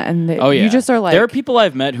on that and Oh yeah, you just are like there are people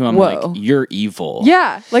I've met who I'm Whoa. like, you're evil.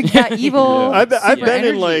 Yeah, like that evil. I've super been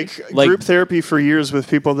in energy. like group therapy for years with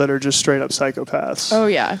people that are just straight up psychopaths. Oh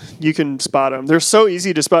yeah. You can spot them. They're so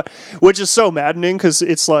easy to spot, which is so maddening because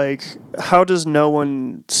it's like, how does no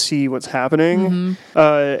one see what's happening?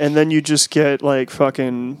 And then you just get like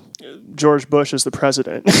fucking George Bush as the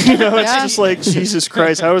president. It's Yeah. just like, Jesus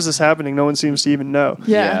Christ, how is this happening? No one seems to even know.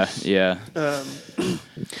 Yeah. yeah.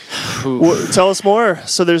 Tell us more.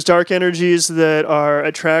 So there's dark energies that are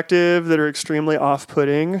attractive, that are extremely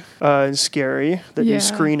off-putting and scary, that Yeah. you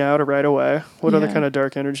screen out right away. What other Yeah. kind of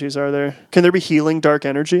dark energies are there? Can there be healing dark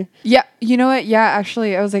energy? Yeah, you know what? Yeah,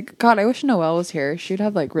 actually, I was like, God, I wish Noelle was here. She'd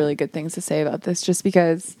have like really good things to say about this, just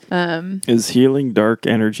because Is healing dark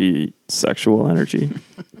energy sexual energy?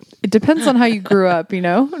 it depends on how you grew up, or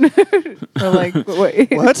like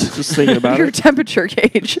wait, What? Just thinking about your it. temperature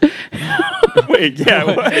gauge. Wait, yeah.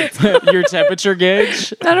 What? Your temperature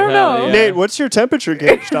gauge? I don't Hell know. yeah. Nate, what's your temperature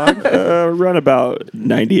gauge, dog? Run about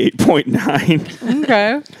 98.9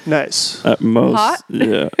 Okay, Nice. at most. Hot?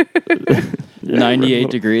 Yeah. Yeah, 98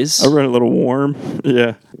 degrees. I run a little warm.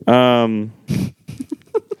 Yeah. I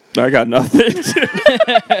got nothing.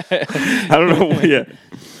 I don't know. Yeah.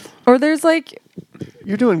 or there's like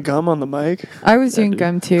You're doing gum on the mic? I was doing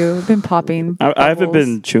gum too. I've been popping. I haven't bubbles.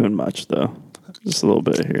 been chewing much though. Just a little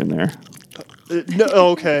bit here and there. No,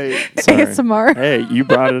 okay. Sorry. ASMR. Hey, you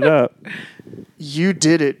brought it up. You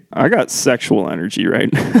did it. I got sexual energy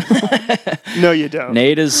right now. No, you don't.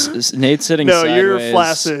 Nate's sitting No, sideways. you're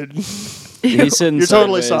flaccid. He's sitting You're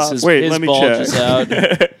totally sideways. soft. His, Wait, his let me bulge check. is out.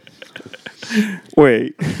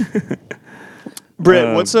 Wait.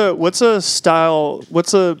 Britt, what's a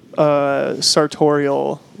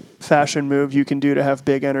sartorial fashion move you can do to have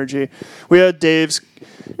big energy? We had Dave's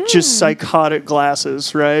just psychotic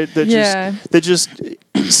glasses, right? That just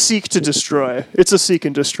seek to destroy. It's a seek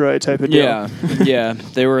and destroy type of deal. Yeah.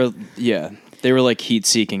 They were like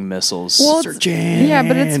heat-seeking missiles. Well, yeah,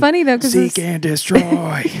 but it's funny though because Seek and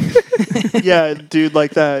destroy. Yeah, dude,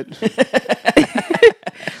 like that.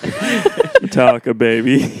 Metallica,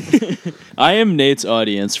 baby. I am Nate's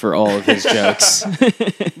audience for all of his jokes.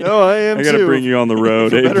 No, I am I gotta too. bring you on the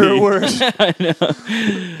road. For better AB. or worse.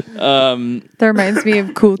 that reminds me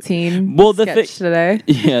of Cool Teen. Well, the sketch today.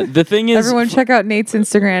 Yeah, the thing is, Everyone, check out Nate's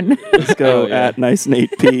Instagram. Let's go Oh, yeah. at nice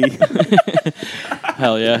Nate P.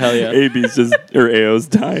 hell yeah. AB's just or AO's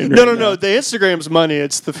dying. No, right now. The Instagram's money.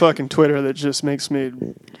 It's the fucking Twitter that just makes me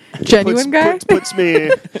Genuine guy. puts me.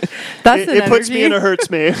 That's It puts me and it hurts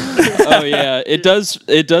me. Oh yeah, it does.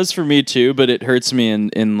 It does for me too, but it hurts me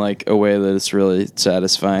in like a way that is really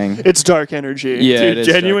satisfying. It's dark energy. Yeah, it Dude, is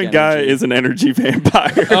genuine dark guy energy. is an energy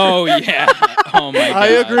vampire. Oh yeah. Oh my god. I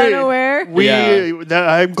agree. Unaware.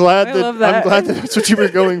 I'm glad I that love that. I'm glad that that's what you were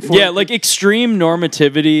going for. Yeah, like extreme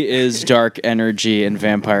normativity is dark energy and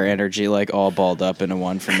vampire energy, like all balled up into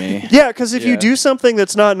one for me. Yeah, because if you Yeah. do something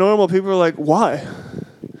that's not normal, people are like, "Why?"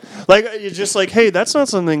 Like you're just like, "Hey, that's not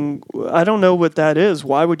something. I don't know what that is.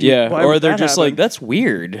 Why would you?" Yeah, why or would they're that just happen?" like, "That's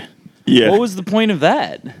weird. Yeah. What was the point of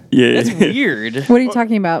that? Yeah. That's weird." What are you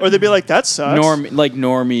talking about? Or they'd be like, "That sucks." Normie,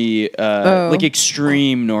 like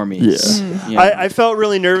extreme normies. Yeah. Yeah. I felt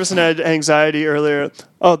really nervous and had anxiety earlier.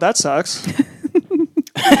 Oh, that sucks.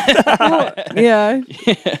 Yeah.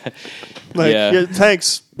 Like, Yeah. yeah,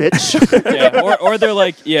 thanks, bitch. Yeah, or they're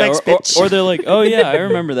like, yeah, Thanks, or bitch. they're like, oh yeah, I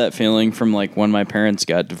remember that feeling from like when my parents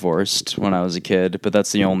got divorced when I was a kid, but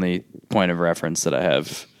that's the only point of reference that I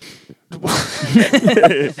have. I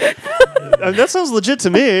mean, that sounds legit to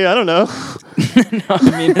me. I don't know.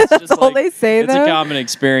 I mean, it's just all like, they say, it's though? a common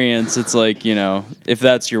experience. It's like, you know, if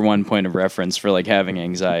that's your one point of reference for like having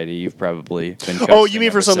anxiety, you've probably been. Oh, coasting you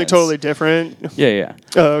mean for ever something since. totally different? Yeah.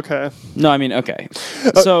 Oh, okay. No, I mean, okay.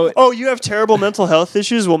 So Oh, you have terrible mental health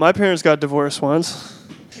issues? Well, my parents got divorced once.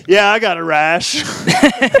 Yeah, I got a rash.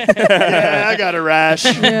 Yeah, I got a rash.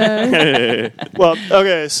 Yeah. Well,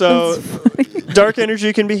 okay, so dark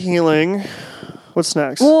energy can be healing. What's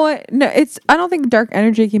next? Well, no, I don't think dark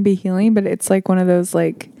energy can be healing, but it's like one of those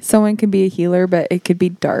like someone can be a healer, but it could be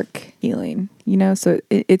dark healing, you know? So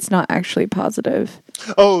it's not actually positive.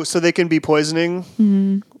 Oh, so they can be poisoning?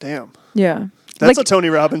 Mm-hmm. Damn. Yeah. That's Like, a Tony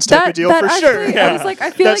Robbins type of deal for sure. actually, I was like, I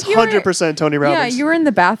feel That's like you were 100% Tony Yeah, Robbins. you were in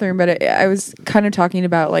the bathroom, but I was kind of talking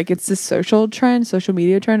about like it's this social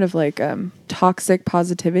media trend of like toxic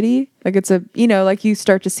positivity. Like it's a, you know, like you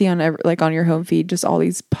start to see on on your home feed just all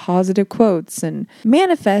these positive quotes and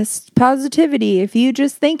manifest positivity. If you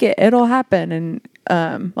just think it, it'll happen. And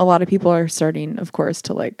a lot of people are starting, of course,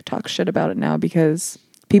 to like talk shit about it now because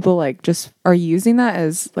people like just are using that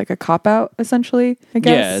as like a cop out, essentially. I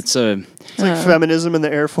guess. yeah, it's a It's like feminism in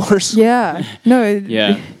the Air Force. Yeah. No,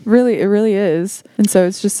 Yeah. it really is. And so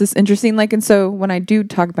it's just this interesting, like, and so when I do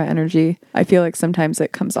talk about energy, I feel like sometimes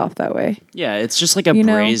it comes off that way. Yeah, it's just like a You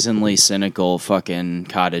know? brazenly cynical fucking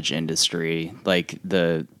cottage industry, like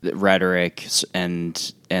the rhetoric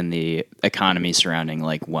and the economy surrounding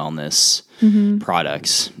like wellness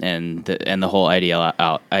products and the whole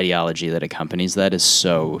ideology that accompanies that is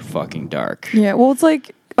so fucking dark. Yeah. Well, it's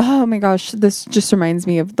like, oh my gosh, this just reminds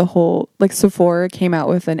me of the whole, like Sephora came out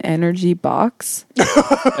with an energy box.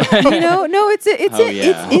 You know, no, it's Oh, yeah.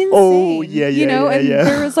 it's insane. Oh, yeah, You know, yeah, and yeah.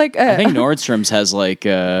 there was like I think Nordstrom's has like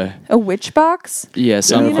a witch box. something if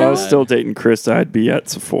You I know? was still dating Krista, I'd be at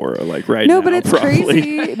Sephora like right now. No, but it's probably.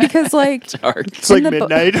 crazy because like, dark. It's like in the bo-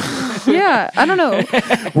 midnight. yeah, I don't know.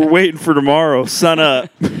 We're waiting for tomorrow. Sun up.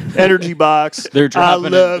 Energy box. They're I dropping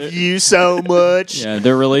it. love you so much. Yeah,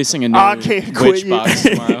 they're releasing a new I can't quit witch you. box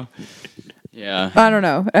tomorrow. Yeah. I don't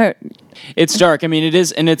know. It's dark. I mean, it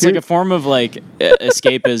is, and it's like a form of like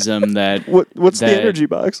escapism that. What's the that- energy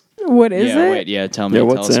box? What is yeah, it? wait, yeah. Tell me, Yeah,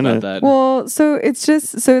 tell what's us in about it? that. Well, so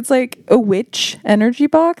it's like a witch energy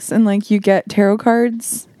box, and like you get tarot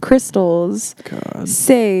cards, crystals, God.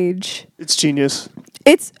 sage. It's genius.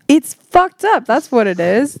 It's fucked up. That's what it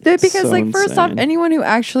is. Because So like first off, insane. anyone who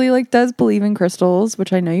actually like does believe in crystals,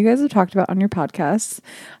 which I know you guys have talked about on your podcasts,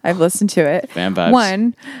 I've listened to it. Fan vibes.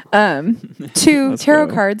 One, two, Let's tarot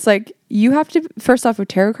go. cards. Like you have to first off with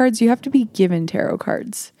tarot cards, you have to be given tarot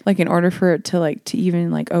cards, like in order for it to like to even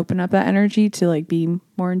like open up that energy to like be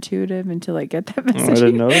more intuitive and to like get that message.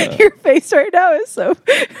 didn't know that. Your face right now is so.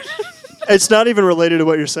 It's not even related to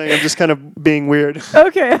what you're saying. I'm just kind of being weird.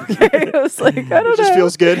 Okay. I was like, I don't It just know.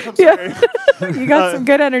 feels good. I'm sorry. Yeah. You got some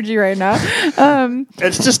good energy right now.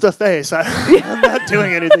 It's just a face. I'm not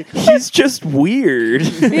doing anything. He's just weird.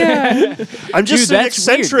 Yeah. I'm just Dude, an that's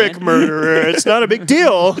eccentric weird, murderer. It's not a big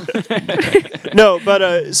deal. No,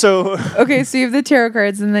 but so Okay, so you have the tarot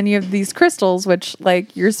cards, and then you have these crystals, which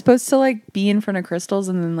like you're supposed to like be in front of crystals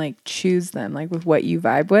and then like choose them like with what you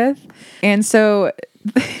vibe with. And so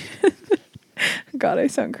God, I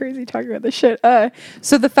sound crazy talking about this shit.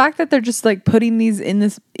 So the fact that they're just like putting these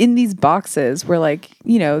in these boxes where like,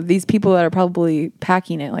 you know, these people that are probably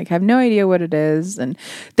packing it like have no idea what it is, and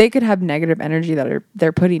they could have negative energy that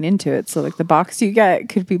they're putting into it. So like the box you get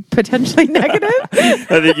could be potentially negative. I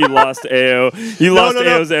think you lost AO. You lost no.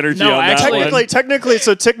 AO's energy No, on actually- that one. technically,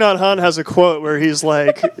 so Thich Nhat Hanh has a quote where he's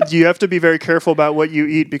like, "You have to be very careful about what you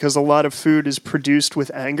eat because a lot of food is produced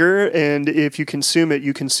with anger, and if you consume it,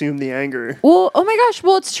 you consume the anger." Well, oh my gosh.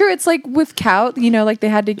 Well, it's true. It's like with cow, you know, like they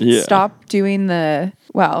had to Yeah. stop doing the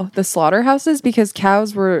slaughterhouses because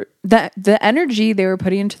cows were the energy they were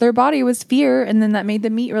putting into their body was fear, and then that made the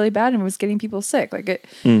meat really bad and was getting people sick. Like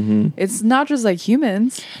it's not just like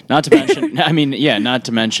humans. Not to mention, I mean, yeah, not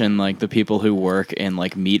to mention like the people who work in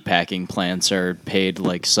like meat packing plants are paid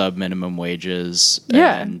like sub minimum wages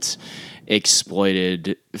Yeah. and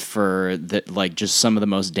exploited for the like just some of the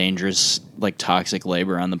most dangerous like toxic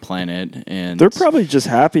labor on the planet. And They're probably just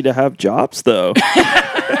happy to have jobs, though.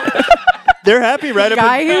 They're happy right up.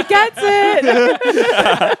 Guy who gets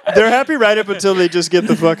it. They're happy right up until they just get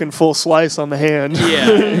the fucking full slice on the hand.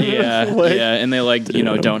 yeah, and they like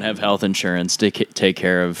don't have health insurance to take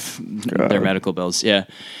care of their medical bills. Yeah,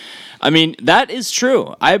 I mean that is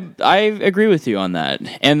true. I agree with you on that,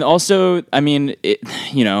 and also I mean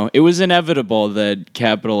it was inevitable that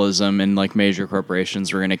capitalism and like major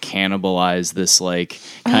corporations were going to cannibalize this like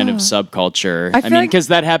kind of subculture. I feel mean like- because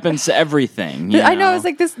that happens to everything. I know. I was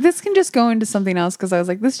like, this can just go into something else because I was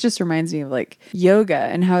like, this just reminds me of like yoga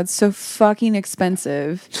and how it's so fucking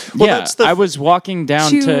expensive. Well, yeah, that's the- I was walking down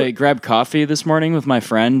To- to grab coffee this morning with my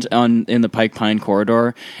friend in the Pike Pine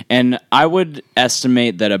corridor, and I would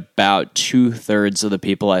estimate that about 2/3 of the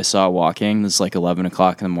people I saw walking, this is like 11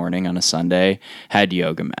 o'clock in the morning on a Sunday, had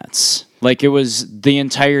yoga mats. Like it was the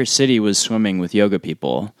entire city was swimming with yoga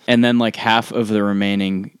people, and then like half of the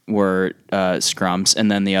remaining were scrumps,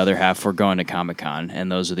 and then the other half were going to Comic-Con,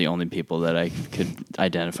 and those are the only people that I could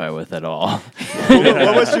identify with at all.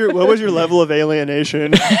 What was your level of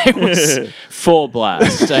alienation? It was full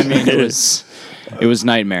blast. I mean, it was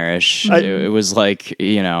nightmarish. It was like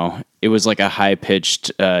it was like a high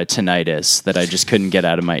pitched tinnitus that I just couldn't get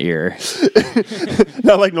out of my ear.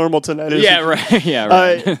 Not like normal tinnitus. Yeah, right. Yeah,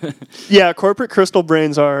 right. Yeah, corporate crystal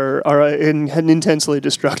brains are intensely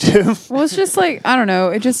destructive. Well, it's just like I don't know.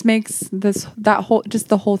 It just makes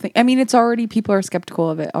the whole thing. I mean, it's already people are skeptical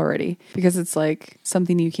of it already because it's like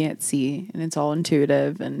something you can't see and it's all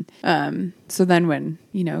intuitive. And so then when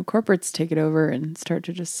corporates take it over and start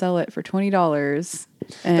to just sell it for $20,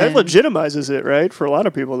 That legitimizes it, right? For a lot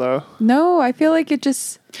of people, though. No, I feel like it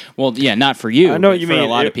just. Well, yeah, not for you. I know but what you for mean. a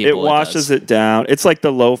lot of people. It washes does. it down. It's like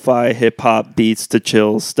the lo-fi hip-hop beats to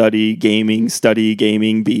chill, study gaming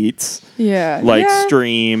beats. Yeah. Like yeah.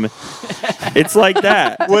 stream. It's like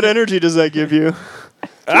that. What energy does that give you?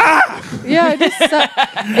 Yeah,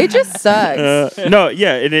 it just sucks. No,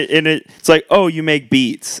 yeah, and it's like, oh, you make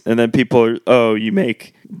beats, and then people are, oh, you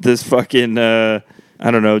make this fucking I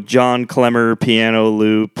don't know, John Clemmer piano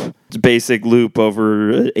loop, basic loop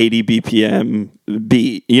over 80 BPM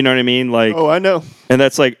beat. You know what I mean? Like, Oh, I know. and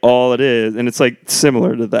that's like all it is, and it's like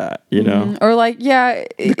similar to that. You know, Or like, yeah,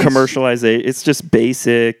 the commercialization. It's just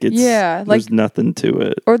basic. It's Yeah, there's like- nothing to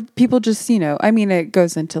it. or people just I mean it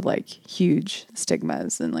goes into like huge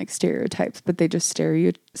stigmas and like stereotypes, but they just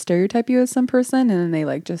stereotype you as some person, and then they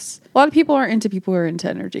like just a lot of people aren't into people who are into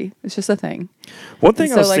energy. It's just a thing. One thing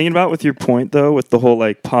And I so, was like- thinking about with your point, though, with the whole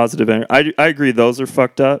like positive energy, I agree those are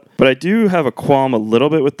fucked up. But I do have a qualm a little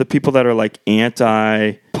bit with the people that are like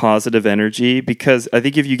anti positive energy, because I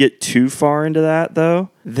think if you get too far into that, though,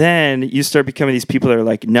 then you start becoming these people that are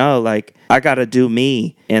like, no, like I gotta do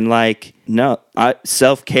me, and like no, I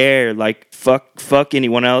self-care, like fuck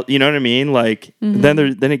anyone else. You know what I mean? Like then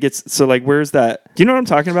it gets so like where's that? Do you know what I'm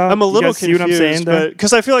talking about? I'm a You little guys see confused, what I'm saying there?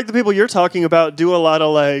 because I feel like the people you're talking about do a lot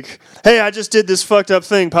of like, hey, I just did this fucked up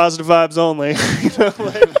thing, positive vibes only.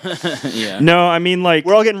 Yeah. No, I mean like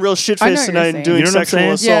We're all getting real shit I know faced what you're tonight saying. and doing You know what I'm sexual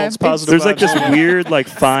saying? assaults, Yeah, it's- positive there's like vibes this only. weird like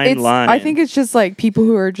fine line. I think it's just like people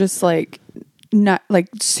who are just like not like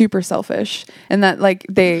super selfish, and that like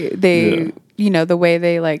they Yeah. the way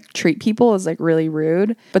they like treat people is like really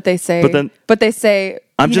rude, but they say But then- they say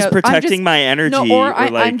I'm you just know, protecting my energy. No, or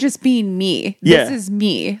like, I'm just being me. Yeah. This is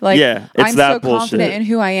me. Like, Yeah, it's I'm that so confident bullshit. in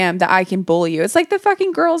who I am that I can bully you. It's like the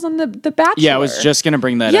fucking girls on the Bachelor. Yeah, I was just gonna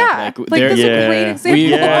bring that Yeah, up. like there- that's Yeah. a great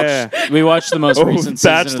example. we watched the most Oh, recent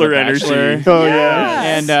season Bachelor of The Bachelor. energy. Oh yeah.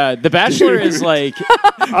 Yes. And The Bachelor is like,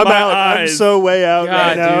 I'm My out. I'm eyes. so way out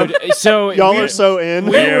right now. God, dude. So Y'all we- are so in.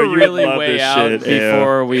 We Ew, were you would really love way this out shit. Ew.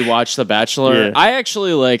 before we watched The Bachelor. Yeah. I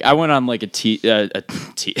actually I went on like a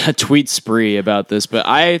tweet spree about this, but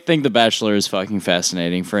I think The Bachelor is fucking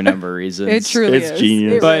fascinating for a number of reasons. It truly It's is.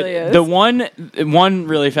 genius. It But really is. the one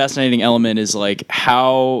really fascinating element is like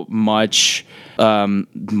how much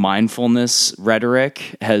mindfulness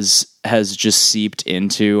rhetoric has just seeped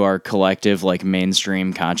into our collective like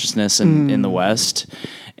mainstream consciousness in the West,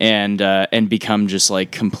 and become just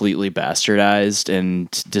like completely bastardized and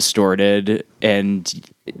distorted and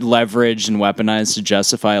leveraged and weaponized to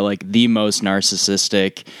justify like the most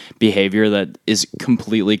narcissistic behavior that is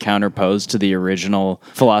completely counterposed to the original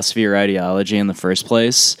philosophy or ideology in the first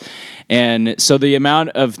place. And so the amount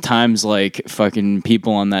of times like fucking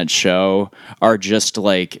people on that show are just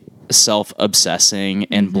like self-obsessing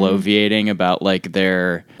and bloviating about like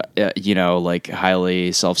their like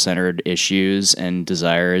highly self-centered issues and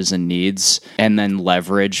desires and needs, and then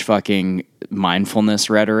leverage fucking mindfulness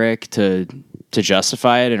rhetoric to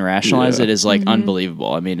justify it and rationalize Yeah. it is like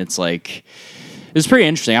unbelievable. I mean, it's like it's pretty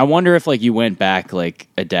interesting. I wonder if like you went back like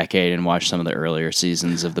a decade and watched some of the earlier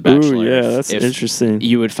seasons of The Bachelor. Ooh, yeah, if- that's if interesting.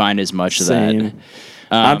 You would find as much of that. Same.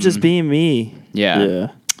 I'm just being me. Yeah.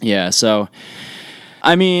 Yeah. So,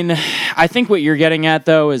 I mean, I think what you're getting at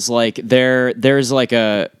though is like there's like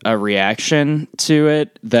a reaction to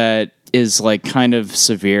it that is like kind of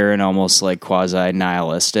severe and almost like quasi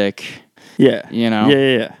nihilistic, Yeah. you know?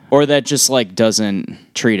 Yeah. Or that just like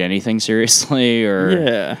doesn't treat anything seriously, or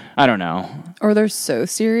Yeah. I don't know. Or they're so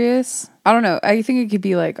serious. I don't know. I think it could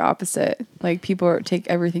be like opposite. Like people take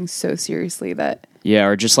everything so seriously that Yeah,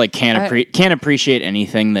 or just like can't appreciate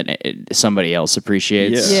anything that somebody else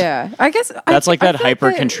appreciates. yeah. I guess That's like that I feel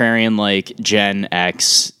hyper that- contrarian, like Gen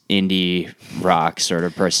X indie rock sort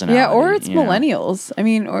of personality. Yeah, or it's you know? millennials. I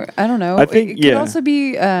mean, or I don't know. I think- it could yeah. also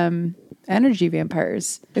be energy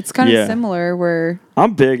vampires. It's kind of Yeah. similar where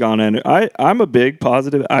I'm big on it. I'm a big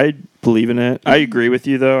positive. I believe in it. I agree with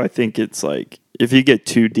you though. I think it's like if you get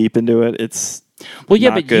too deep into it, it's Well, yeah,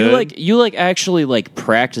 not but good. you like actually like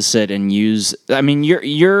practice it and use. I mean,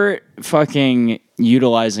 you're fucking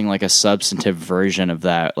utilizing like a substantive version of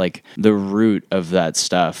that, like the root of that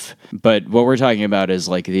stuff. But what we're talking about is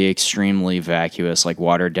like the extremely vacuous, like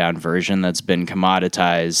watered down version that's been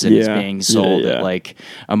commoditized and is Yeah. being sold Yeah. at like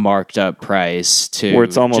a marked up price to Where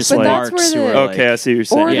it's almost just like- But that's marks where who the- are, okay. I like, see what you're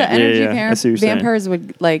saying. or Yeah. the energy I see what you're saying. vampires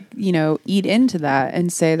would like, eat into that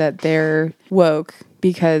and say that they're woke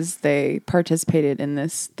because they participated in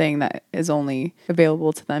this thing that is only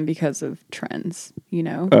available to them because of trends,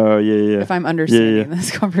 Oh yeah. if I'm understanding Yeah. this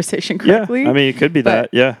conversation Yeah. correctly. I mean, it could be But that.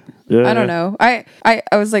 Yeah. Yeah. I don't know. I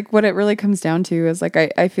was like, what it really comes down to is like,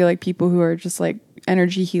 I feel like people who are just like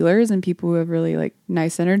energy healers and people who have really like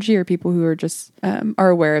nice energy, or people who are just are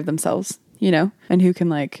aware of themselves, and who can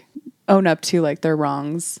like own up to like their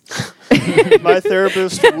wrongs. My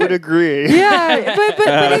therapist would agree. Yeah, but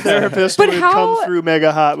My it's- therapist but would how- come through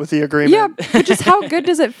mega hot with the agreement. yeah, but just how good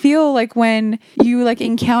does it feel like when you like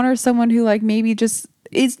encounter someone who like maybe just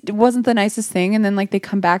wasn't the nicest thing, and then like they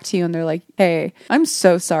come back to you and they're like, hey, I'm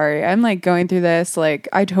so sorry, I'm like going through this, like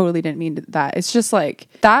I totally didn't mean that. It's just like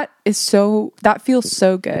that feels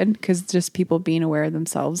so good, because just people being aware of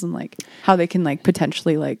themselves and like how they can like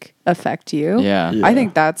potentially like affect you. Yeah. I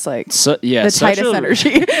think that's like So, yeah, the such tightest a-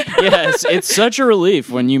 energy. Yes, it's such a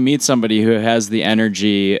relief when you meet somebody who has the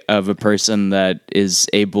energy of a person that is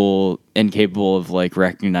able and capable of like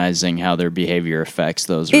recognizing how their behavior affects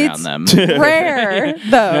those around It's them. rare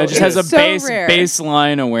though. It just has a It's so rare.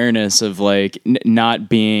 baseline awareness of like not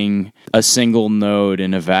being a single node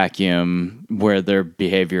in a vacuum where their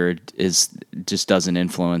behavior just doesn't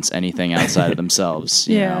influence anything outside of themselves.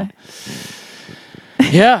 you Yeah. know?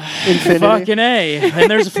 Yeah, Infinity. fucking A. And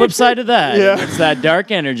there's a flip side to that. Yeah. It's that dark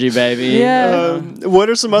energy, baby. Yeah. What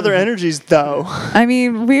are some other energies, though? I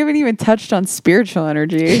mean, we haven't even touched on spiritual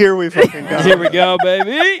energy. Here we fucking go. Here we go,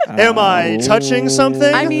 baby. Am I touching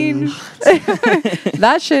something? I mean,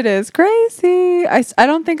 that shit is crazy. I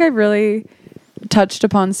don't think I've really touched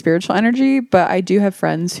upon spiritual energy, but I do have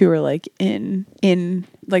friends who are like in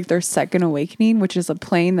like their second awakening, which is a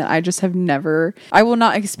plane that I just I will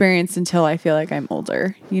not experience until I feel like I'm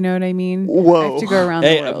older. You know what I mean? Whoa. I have to go around the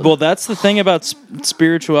Hey, world. well, that's the thing about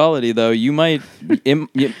spirituality, though. You might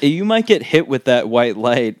get hit with that white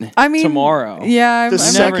light. I mean, tomorrow. Yeah, The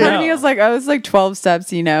second- part of me was like, I was like 12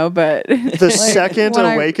 steps, you know, but The second when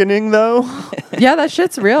I- awakening, though. yeah, that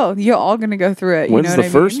shit's real. You're all gonna go through it. You When's know the what I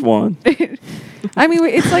first mean? one? I mean,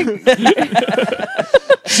 it's like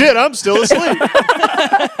Shit, I'm still asleep.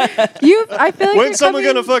 I feel like When's you're someone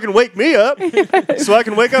coming- gonna fucking wake me up so I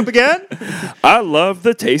can wake up again? I love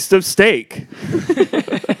the taste of steak.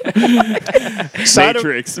 Side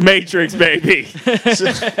of- Matrix, baby.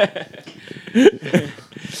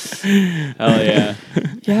 Hell yeah.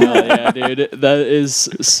 Hell yeah, dude. That is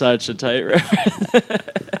such a tight reference.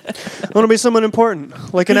 I want to be someone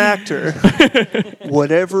important, like an actor.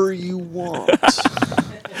 Whatever you want.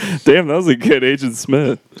 Damn, that was a good Agent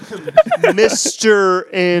Smith. Mr.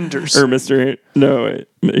 Anderson. Or Mr. No, wait.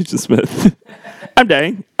 Agent Smith. I'm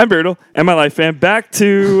Dang. I'm Brutal. And my life fan. Back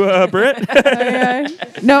to Britt. Yeah.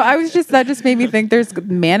 No, that just made me think there's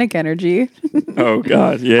manic energy. Oh,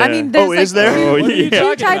 God. Yeah. I mean, there's is there? Oh, What are you yeah.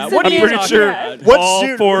 talking types about? of What are I'm you pretty talking sure about? What's all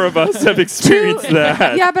your- 4 of us have experienced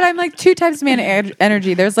that. Yeah, but I'm like 2 types of manic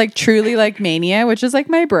energy. There's like truly like mania, which is like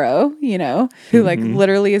my bro, you know, who like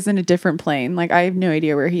literally is in a different plane. Like I have no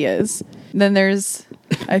idea where he is. Then there's,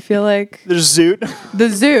 I feel like There's Zoot. the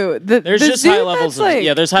zoo. There's the just zoo high levels that's, of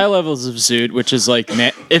like, there's high levels of Zoot, which is like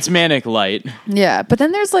it's manic light. Yeah, but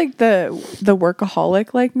then there's like the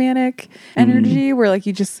workaholic like manic energy where like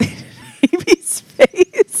you just baby's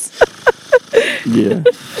face. Yeah.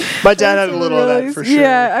 My dad had a little of that for sure.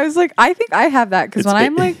 Yeah, I was like, I think I have that because It's when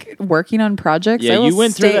I'm like working on projects, I Yeah, will you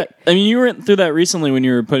went through stay- that. I mean, you went through that recently when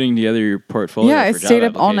you were putting together your portfolio. Yeah, I for job stayed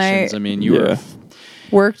up all applications. night. I mean, you were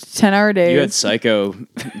worked 10-hour days. you had psycho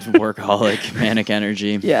workaholic manic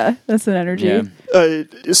energy. Yeah, that's an energy. Yeah.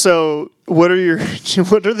 So what are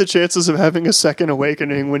the chances of having a second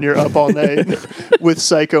awakening when you're up all night with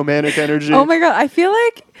psychomanic energy? Oh my god, I feel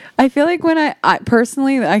like when I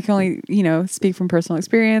personally, I can only speak from personal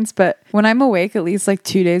experience, but when I'm awake at least like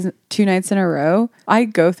 2 nights in a row, I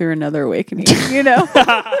go through another awakening. You know,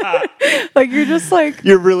 like you're just like.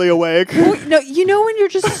 You're really awake. No, you know when you're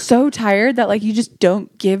just so tired that like you just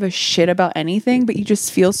don't give a shit about anything, but you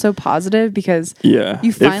just feel so positive because Yeah.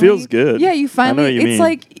 you finally, it feels good. Yeah, you finally. I know what you it's mean.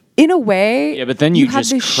 like in a way. Yeah, but then you have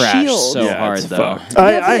just this crash shield. so Yeah, hard it's though. fucked.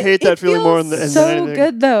 I but hate that it feeling more feels than so anything.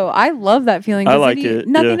 good though. I love that feeling. 'cause I like then it,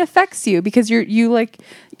 Nothing yeah. affects you because you like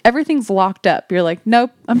everything's locked up. You're like,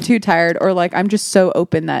 nope, I'm too tired, or like I'm just so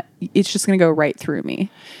open that it's just gonna go right through me.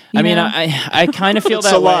 You I mean, know? I kind of feel It's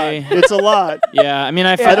that a lot. way. It's a lot. Yeah, I mean,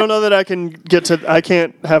 I I don't know that I can get to. I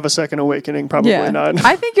can't have a second awakening. Probably yeah, not.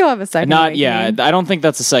 I think you'll have a second. Not yeah. awakening. I don't think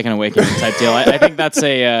that's a second awakening type deal. I think that's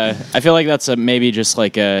a. I feel like that's a maybe just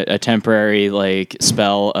like a temporary like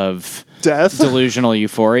spell of Death. delusional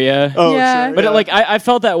euphoria. Oh, Yeah. sure. But yeah. like I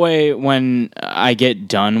felt that way when I get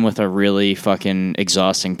done with a really fucking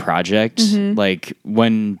exhausting project. Mm-hmm. Like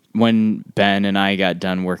when Ben and I got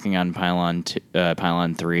done working on Pylon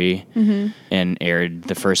 3 Mm-hmm. and aired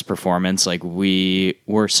the first performance, like we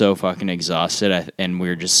were so fucking exhausted and we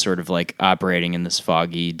were just sort of like operating in this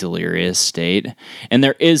foggy, delirious state. And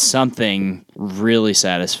there is something really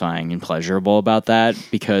satisfying and pleasurable about that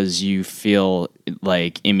because you feel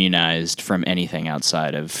like immunized from anything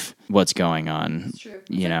outside of what's going on.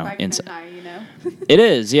 You know, inside. It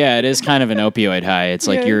is, yeah. It is kind of an opioid high. It's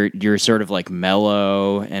like Yeah. you're sort of like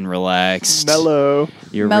mellow and relaxed. Mellow.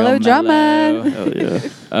 You're Melodrama. real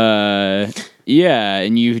mellow. Yeah,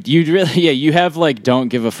 and you really you have like don't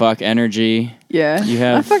give a fuck energy. Yeah, You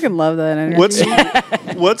have- I fucking love that energy.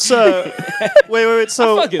 What's wait.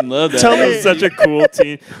 So I fucking love that. Tell That me- was such a cool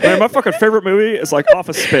team. Man, my fucking favorite movie is like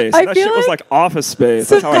Office Space. I That feel shit was like like Office Space.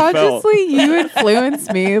 That's how I felt. subconsciously you influence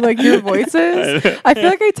me, like your voices. I feel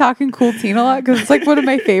like I talk in Cool Teen a lot because it's like one of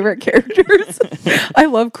my favorite characters. I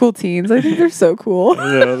love Cool Teens. I think they're so cool.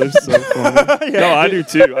 Yeah, they're so funny. No, I do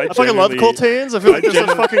too. I fucking love cool teens. I feel like there's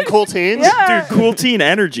some fucking cool teens. Yeah. Dude, cool teen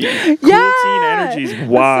energy. Cool Yeah. teen energy is That's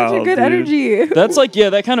wild. such a good dude. energy. That's like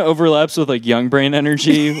that kind of overlaps with like young brain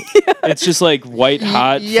energy. It's just like white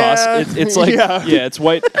hot. Yeah. It's like Yeah. it's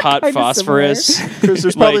white hot Kinda phosphorus. There's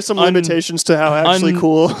probably Like, some limitations to how actually un-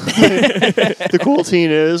 cool the cool teen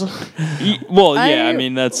is. Well, yeah. I I-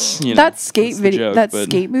 mean, that's That skate that's the video, joke, that but-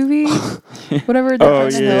 skate movie, whatever. The Oh,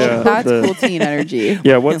 Jonah yeah. Hill, that's The- Cool Teen energy.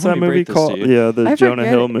 Yeah, what's let that me movie break this called? to you. Yeah, the I Jonah forget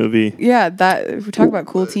Hill it. movie. Yeah, that we talk about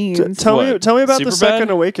Cool Teens. Tell me What? about the Superbad? second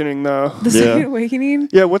awakening though. The Yeah. Second Awakening.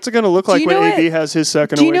 Yeah, what's it gonna look Do like you when know AB what- has his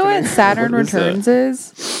second Do you know awakening? what Saturn What is that? Returns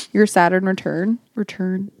is? Your Saturn return.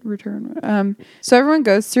 So everyone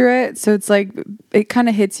goes through it. So it's like it kind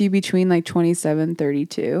of hits you between like 27,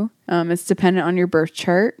 32. It's dependent on your birth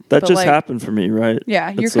chart. That but, just like, happened for me, right? Yeah,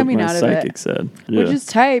 you're That's what coming my out of psychic it. said. Yeah. Which is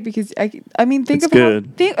tight because I mean think It's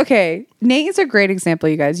about good. okay, Nate is a great example,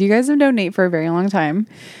 you guys. You guys have known Nate for a very long time.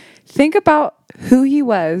 Think about who he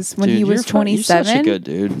was when Dude, he was you're such a 27 good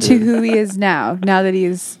dude. to who he is now that he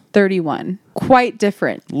is 31. Quite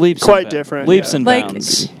different. Leaps Quite and different, Leaps yeah. and Like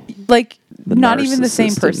bounds. like not even the same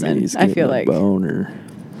narcissist in person, me's I feel getting a like. boner.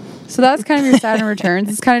 So that's kind of your Saturn returns.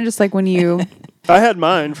 It's kind of just like when you I had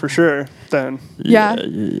mine for sure then. Yeah.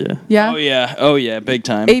 Yeah. Oh yeah, big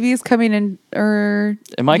time. AB is coming in or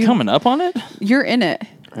Am I coming up on it? you're in it.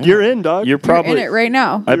 You're in, dog. You're You're probably in it right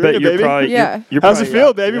now. I You're bet in it, you're baby. probably Yeah. You're How's it probably-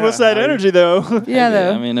 feel, baby? yeah, What's that how you- energy though? Yeah,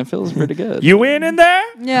 though. I mean, it feels pretty good. You in there?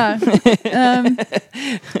 Yeah.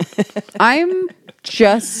 I'm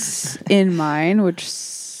just in mine, which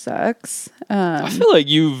sucks. I feel like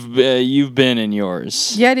you've been in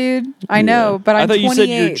yours. Yeah, dude. I know, but I I'm thought you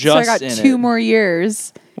 28, said you're so I just got in 2 it. more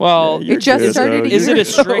years. Well, You're It just good, started though. a is it year a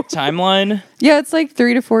strict timeline? Yeah, it's like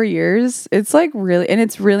 3 to 4 years. It's like really, and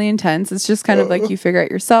it's really intense. It's just kind of like you figure out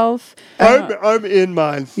yourself. I'm in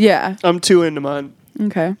mine. Yeah. I'm 2 into mine.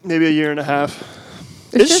 Okay. Maybe a year and a half.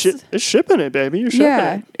 It's just- It's shipping it, baby. You're shipping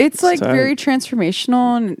Yeah, it. it's like tight. very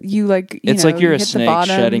transformational, and you like. It's know, like you're you a hit the snake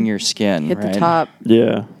bottom, shedding your skin, hit right? the top.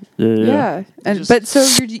 Yeah. Yeah, and Just- but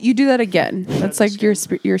so you do that again. That's like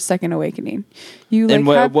your second awakening. You like And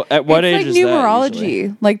what- have, at what it's age like is that numerology.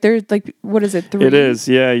 usually? Like there's like what is it? 3? It is.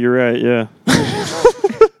 Yeah, you're right. Yeah.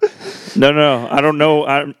 No, I don't know.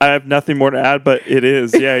 I have nothing more to add, but it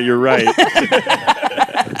is. Yeah, you're right.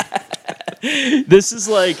 This is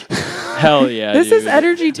like hell yeah. This is dude.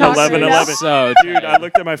 energy talk. 11, right now. 11. So Dude, I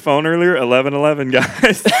looked at my phone earlier. 11:11,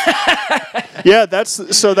 guys. Yeah, that's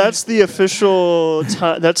the official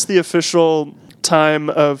time. That's the official time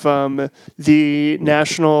of the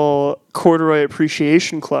National Corduroy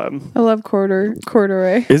Appreciation Club. I love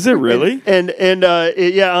corduroy. Is it really? And in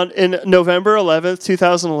November 11th,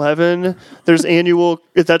 2011, there's annual.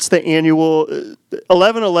 That's the annual.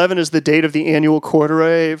 11/11 is the date of the annual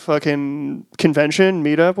corduroy fucking convention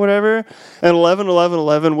meetup, whatever. And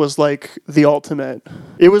 11/11/11 was like the ultimate.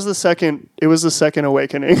 It was the second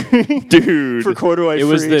awakening, Dude. for corduroy. it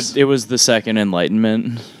was freaks. it was the second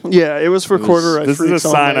enlightenment. Yeah, it was for corduroy. This is a freaks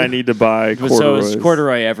sign only. I need to buy So corduroys. it's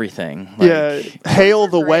corduroy everything. Like, Yeah, hail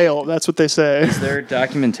the whale. That's what they say. Is there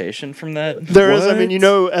documentation from that? There is. I What? mean,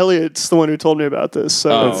 Elliot's the one who told me about this, so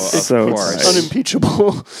Oh, it's, of so course. it's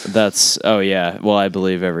unimpeachable. That's yeah. Well, I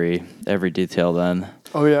believe every detail. Then,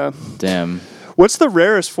 Oh yeah. damn. What's the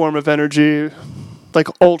rarest form of energy? Like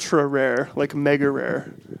ultra rare, like mega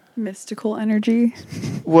rare. Mystical energy.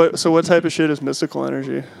 What? So what type of shit is mystical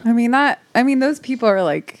energy? I mean those people are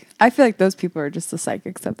like. I feel like those people are just the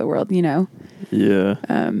psychics of the world. You know, Yeah.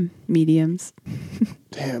 mediums.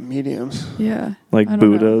 Damn, mediums. Yeah. Like I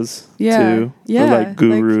don't know. Buddhas, Yeah. too. Yeah, Or like- like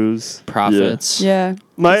gurus. Prophets. Yeah.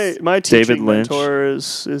 My David teaching Lynch. mentor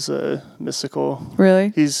is a mystical.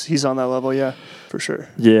 Really. He's on that level, yeah, for sure.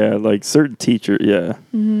 Yeah, like certain teacher. Yeah.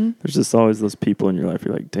 Mm-hmm. There's just always those people in your life.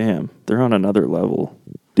 You're like, damn, they're on another level.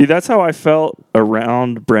 Dude, that's how I felt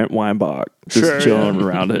around Brent Weinbach. Just Sure, chilling yeah.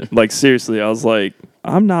 around it. Like, seriously, I was like,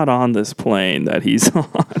 I'm not on this plane that he's on.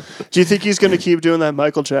 Do you think he's going to keep doing that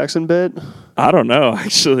Michael Jackson bit? I don't know,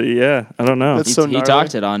 actually. Yeah, I don't know. That's so He gnarly.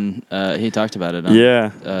 talked it on. He talked about it on. Yeah.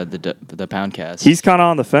 The Poundcast. He's kind of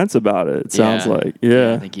on the fence about it, it sounds Yeah. like. I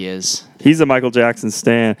Yeah. think he is. He's a Michael Jackson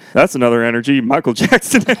stan. That's another energy. Michael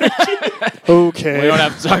Jackson energy. Okay. We don't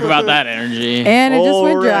have to talk about that energy. And it just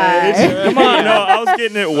went Alright. dry. Come on, no, I was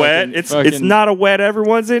getting it wet. It's fucking- not a wet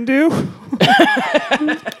everyone's into.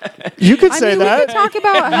 You could I say mean, that. we could talk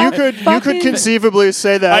about how you could conceivably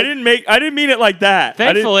say that. I didn't mean it like that.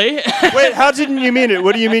 Thankfully, Wait, how didn't you mean it?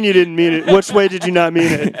 What do you mean you didn't mean it? Which way did you not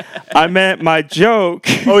mean it? I meant my joke.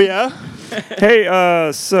 Oh yeah.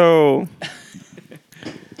 Hey, so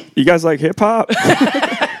you guys like hip hop?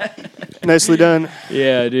 Nicely done.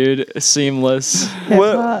 yeah, dude, seamless.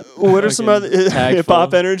 What are some Fucking other tactful. hip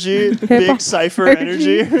hop energy? Big cipher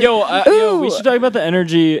energy. Yo, we should talk about the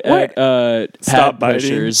energy at Stop Pat Biting.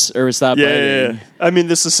 Bushers or Stop Yeah, Biting. yeah. I mean,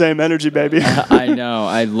 this is the same energy, baby. I know.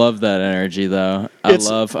 I love that energy, though. I It's-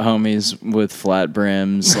 love homies with flat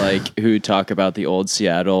brims, like who talk about the old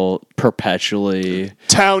Seattle perpetually.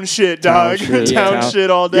 Town shit, dog. shit. Town Yeah.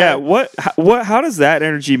 shit all day. Yeah, how does that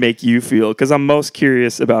energy make you feel? Because I'm most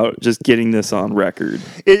curious about just getting this on record.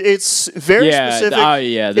 It's very Yeah,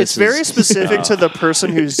 specific. this it's very is- specific to the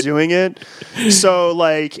person who's doing it. So,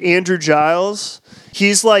 like Andrew Giles,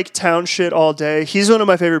 He's like town shit all day. He's one of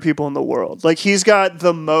my favorite people in the world. Like he's got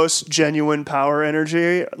the most genuine power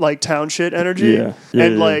energy, like town shit energy. Yeah.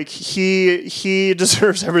 And like he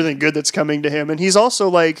deserves everything good that's coming to him. And he's also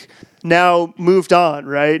like now moved on,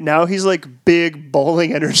 right? Now he's like big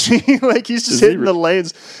bowling energy. Like he's just hitting the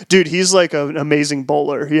lanes. Dude, he's like an amazing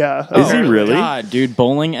bowler. Yeah. Is he really? God, dude,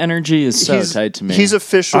 bowling energy is so tight to me. He's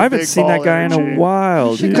official. I haven't big seen that ball guy energy. in a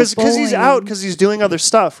while, dude. Because he's Bowling. out, because he's doing other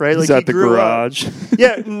stuff, right? He's like at the grew garage. Up.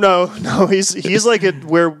 Yeah, no, he's like at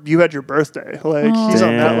where you had your birthday. Like he's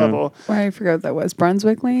on that Damn. level. Why I forgot what that was.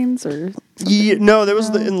 Brunswick Lanes or No, there was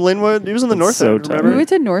in Linwood. He was in the north so end. tight. Remember? we went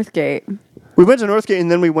to Northgate. We went to Northgate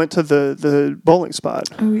and then we went to the bowling spot.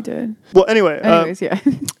 Oh, we did. Well, anyway, Anyways, yeah.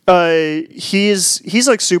 he's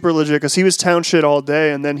like super legit because he was town shit all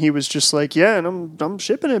day, and then he was just like, yeah, and I'm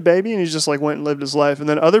shipping it, baby, and he just like went and lived his life. And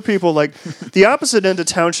then other people like the opposite end of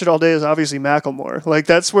town shit all day is obviously Macklemore. Like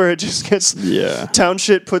that's where it just gets. Yeah. Town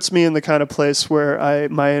shit puts me in the kind of place where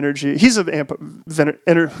my energy. He's a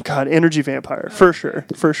energy vampire for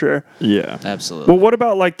sure. Yeah. Absolutely. Well, what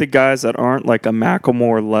about like the guys that aren't like a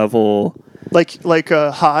Macklemore level? Like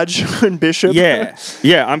Hodge and Bishop. Yeah.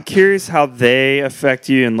 Yeah. I'm curious how they affect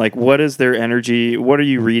you and like what is their energy? What are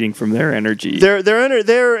you reading from their energy?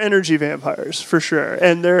 They're energy vampires for sure,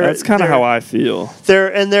 and That's kind of how I feel.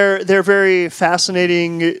 They're very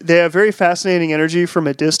fascinating. They have very fascinating energy from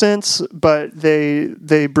a distance, but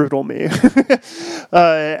they brutal me.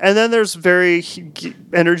 And then there's very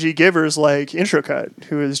energy givers like Introcut,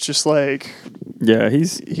 who is just like Yeah,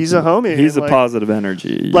 he's a homie. He's a like, positive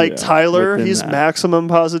energy. Like yeah, Tyler, within he's that. maximum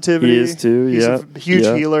positivity. He is too. He's Yep. a huge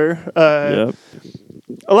Yep. healer. Yep.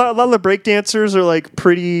 A lot of the breakdancers are like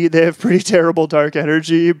they have pretty terrible dark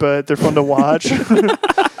energy, but they're fun to watch.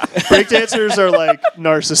 Breakdancers are like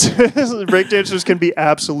narcissists. Breakdancers can be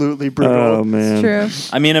absolutely brutal. Oh man. True.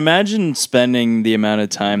 I mean, imagine spending the amount of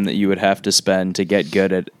time that you would have to spend to get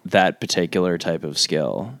good at that particular type of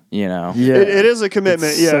skill. You know, Yeah. It is a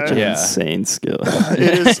commitment. It's Yeah, Such an Yeah. insane skill.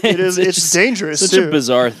 it is. It's dangerous such too. a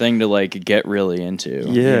bizarre thing to like get really into.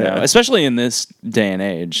 you Yeah. know? Especially in this day and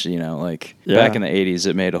age. You know, like Yeah. back in the '80s,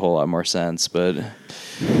 it made a whole lot more sense. But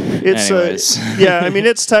It's anyways. yeah. I mean,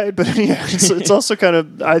 it's tight, but yeah, it's also kind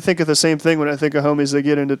of. I think of the same thing when I think of homies that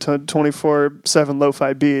get into 24/7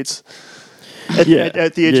 lo-fi beats. At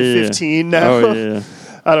the age of 15 now. Oh yeah.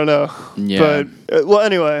 I don't know. Yeah. But well,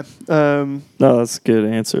 anyway. No, that's a good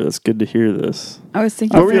answer. That's good to hear this. I was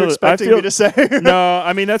thinking. What were you feel- I expecting feel- me to say? No,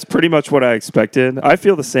 I mean that's pretty much what I expected. I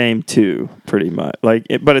feel the same too, pretty much. Like,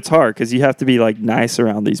 but it's hard because you have to be like nice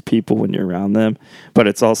around these people when you're around them. But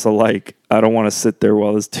it's also like I don't want to sit there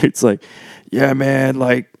while this dude's like, "Yeah, man,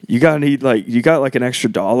 like you got like an extra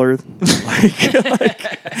 $1."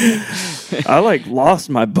 I like lost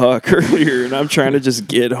my buck earlier, and I'm trying to just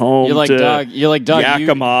get home. You're like, to dog. You're like, dog.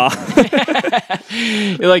 Yakima.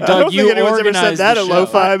 You're like, I dog. don't You think anyone's ever said organized that the at show.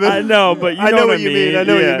 lo-fi. But I know, but you I know what I mean. I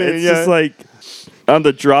know what you mean. It's Yeah. just like on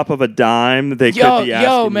the drop of a dime, they could be asking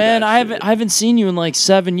Yo, me man, that I shit. haven't seen you in like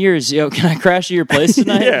 7 years. Yo, can I crash at your place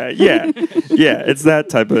tonight? yeah. It's that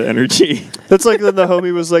type of energy. that's like then the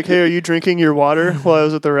homie was like, "Hey, are you drinking your water?" While I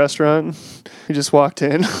was at the restaurant, he just walked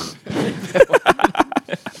in.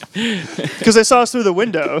 Because they saw us through the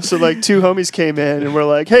window, so like two homies came in and were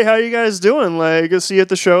like, "Hey, how you guys doing? Like, I'll see you at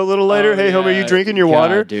the show a little later. Oh, hey, homie, are you yeah. drinking your God,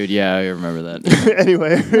 water?" dude? Yeah, I remember that.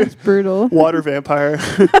 Anyway, brutal. water vampire.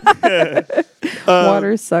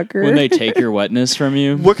 Water sucker. When they take your wetness from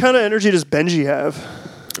you. What kind of energy does Benji have?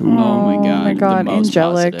 Oh my god! God, the most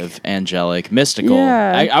angelic. positive, angelic, mystical.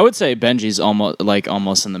 Yeah. I would say Benji's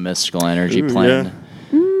almost in the mystical energy Ooh, plane. yeah.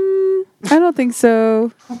 I don't think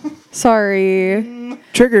so. Sorry.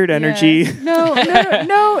 Triggered energy. Yeah.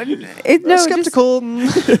 No. Skeptical.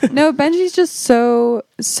 No, Benji's just so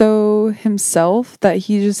himself that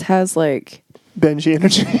he just has like Benji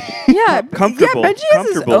energy. yeah, Comfortable. Yeah, Benji has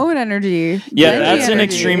his Comfortable. own energy. Yeah, Benji that's an energy.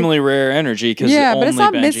 extremely rare energy because Yeah, but it's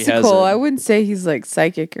not Benji mystical. Has I it. wouldn't say he's like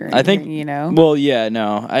psychic or anything. I think you know. Well, yeah,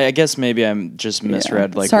 no. I guess maybe I'm just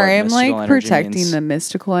misread. Yeah. Like, sorry, what I'm mystical like energy protecting means. the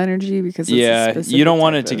mystical energy because it's a Yeah, specific you don't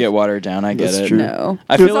want type it to of- get watered down. I get That's it. true. No,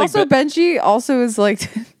 I Because feel like also Benji also is like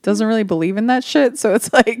doesn't really believe in that shit. So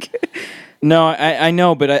it's like No, I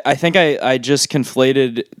know, but I think I just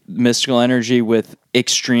conflated mystical energy with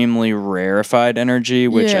extremely rarefied energy,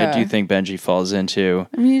 which I Yeah. do think Benji falls into.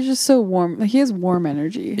 I mean, he's just so warm. Like, he has warm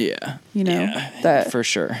energy. Yeah, You know yeah, that for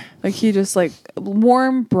sure. like he just like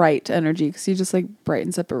warm, bright energy because he just like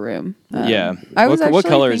brightens up a room. Yeah. I was What actually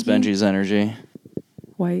color is thinking- Benji's energy?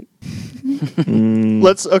 White.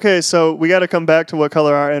 Okay, so we got to come back to what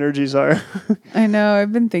color our energies are. I know.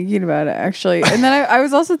 I've been thinking about it actually, and then I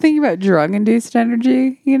was also thinking about drug-induced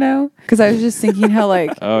energy. You know, because I was just thinking how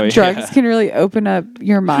like Oh, drugs yeah. can really open up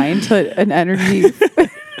your mind to an energy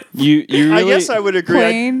You really. I guess I would agree.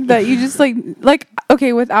 plane that you just like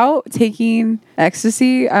okay, without taking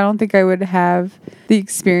ecstasy, I don't think I would have the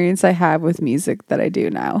experience I have with music that I do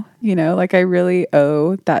now. You know, like I really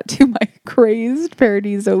owe that to my crazed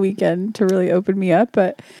Paradiso weekend to really open me up.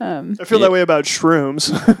 But I feel that way about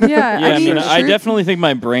shrooms. yeah, Yeah, I mean, I sure- definitely think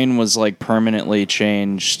my brain was like permanently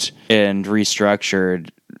changed and restructured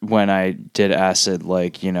when I did acid,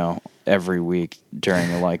 like, you know, every week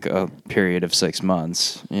during like a period of 6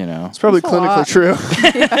 months, you know. It's probably That's a clinically lot. true.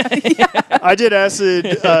 I did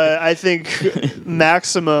acid, I think,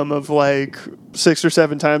 maximum of like 6 or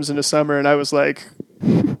 7 times in the summer, and I was like,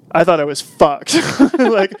 I thought I was fucked.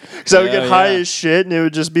 Like, because I would get Yeah, high yeah. as shit, and it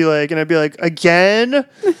would just be like, and I'd be like, again? Oh,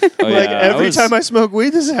 Like, yeah, every time I smoke weed,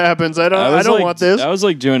 this happens. I don't like, want this. I was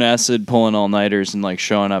like doing acid, pulling all nighters, and like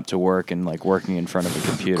showing up to work and like working in front of a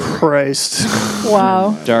computer. Christ.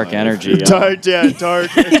 Wow. Dark energy. Dark energy.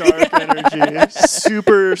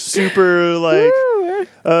 Super, like,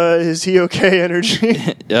 is he okay energy?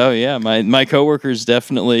 Oh yeah, my coworkers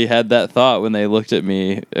definitely had that thought when they looked at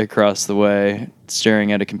me across the way,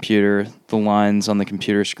 staring at a computer, the lines on the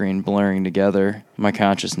computer screen blurring together, my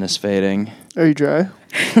consciousness fading. Are you dry?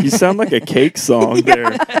 You sound like a cake song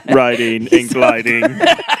there, riding and gliding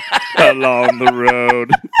along the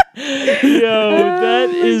road. Yo, that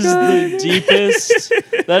is the deepest.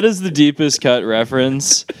 That is the deepest cut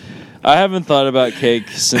reference. I haven't thought about cake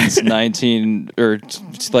since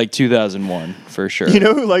 2001 for sure. You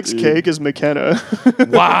know who likes cake is McKenna.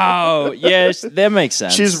 Wow. Yes, that makes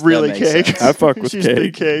sense. She's That really makes cake. sense. I fuck with She's cake.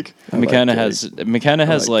 big cake. I like McKenna cake.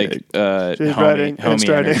 has like like cake. She's riding and homie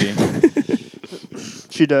striding. energy.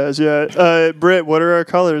 She does, yeah. Britt, what are our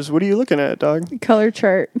colors? What are you looking at, dog? Color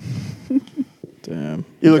chart. Damn.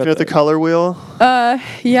 You looking at the color wheel?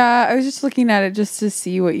 Yeah, I was just looking at it just to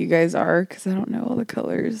see what you guys are because I don't know all the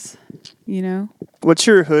colors. You know, What's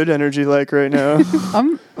your hood energy like right now?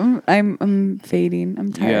 I'm fading. I'm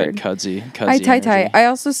You got tired. cudsy I tie. energy. I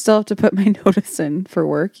also still have to put my notice in for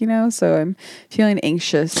work, you know, so I'm feeling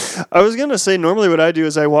anxious. I was gonna say normally what I do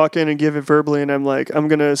is I walk in and give it verbally, and I'm like, I'm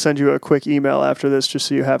gonna send you a quick email after this just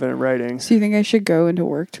so you have it in writing. So you think I should go into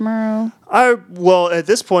work tomorrow? Well, at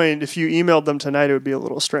this point, if you emailed them tonight, it would be a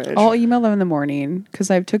little strange. I'll email them in the morning because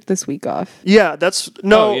I took this week off. Yeah, that's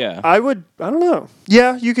no. Oh, yeah. I don't know.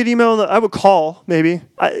 Yeah, you could email. I would call maybe.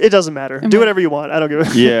 It doesn't matter. Do whatever you want. I don't give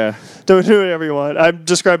a. Yeah. Don't do whatever you want. I'm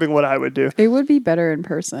describing what I would do. It would be better in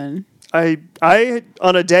person. I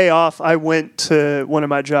on a day off, I went to one of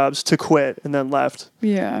my jobs to quit and then left.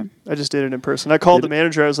 Yeah. I just did it in person. I called the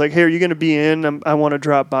manager. I was like, "Hey, are you going to be in? I want to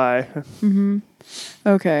drop by."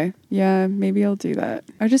 Okay. Yeah, maybe I'll do that.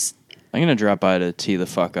 I'm gonna drop by to tee the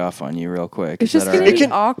fuck off on you real quick. It's Is just that going all to right?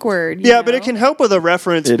 be awkward. Yeah, but it can help with a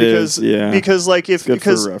reference It because is, yeah. because like if Good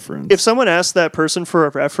because for reference. if someone asks that person for a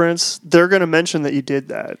reference, they're going to mention that you did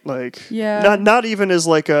that. Like Yeah. not even as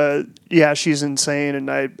like a she's insane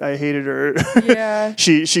and I hated her. Yeah.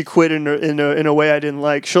 she quit in a way I didn't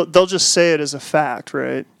like. They'll just say it as a fact,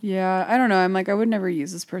 right? Yeah. I don't know. I'm like, I would never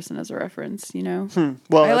use this person as a reference, you know?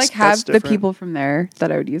 Well, I that's have the different. people from there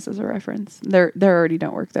that I would use as a reference. They already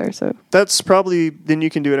don't work there, so That's probably then you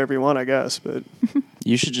can do whatever you want, I guess. But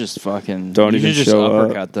You should just fucking Don't you even should just show up.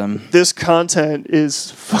 uppercut them. this content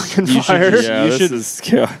is fucking You should fire. just- Yeah, You this should- is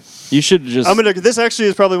yeah. You should just. This actually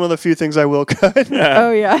is probably one of the few things I will cut.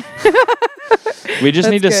 Oh yeah. we just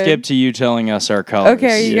need to That's good. skip to you telling us our colors. Okay,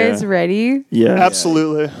 are you Yeah. guys ready? Yeah.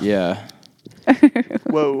 Absolutely. Yeah.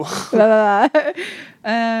 Whoa. Hold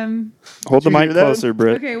the Did you mic hear that? closer,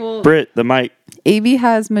 Britt. Okay, well, Britt, the mic. AB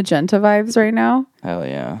has magenta vibes right now. Hell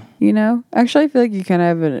yeah. You know, actually, I feel like you kind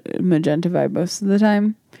of have a magenta vibe most of the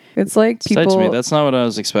time. It's like It's tight to me. people. That's not what I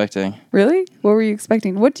was expecting. Really? What were you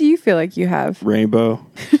expecting? What do you feel like you have? Rainbow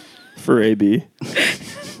for AB.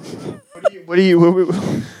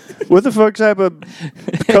 What the fuck type of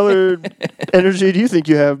colored energy do you think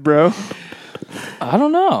you have, bro? I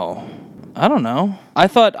don't know. I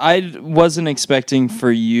thought I wasn't expecting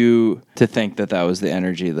for you to think that that was the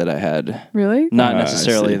energy that I had. Really? Not I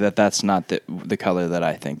necessarily see. that's not the color that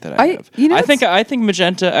I think that I have. you know, I think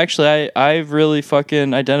magenta. Actually, I really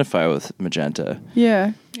fucking identify with magenta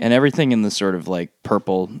Yeah. and everything in the sort of like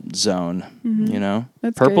purple zone. You know,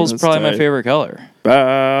 That's purple's good. That's probably my tight. favorite color.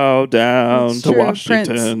 Bow down It's to true,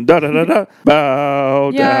 Washington. Prince. Da da da da.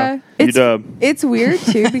 Bow Yeah, down. it's UW. it's weird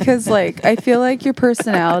too because like I feel like your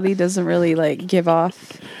personality doesn't really like give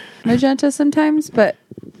off magenta sometimes, but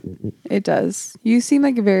It does. You seem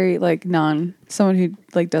like a very like someone who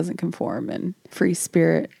like doesn't conform and free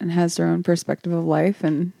spirit and has their own perspective of life.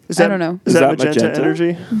 And I don't know. Is that magenta magenta?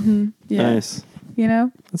 energy? Yeah. Nice. You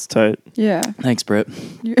know? That's tight. Yeah. Thanks, Britt.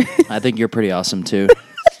 I think you're pretty awesome too.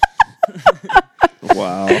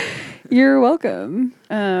 Wow. You're welcome.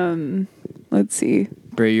 Let's see.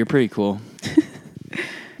 Britt, you're pretty cool.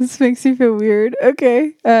 This makes me feel weird.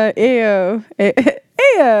 Okay.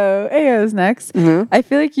 Ao's next. I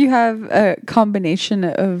feel like you have a combination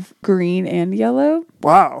of green and yellow.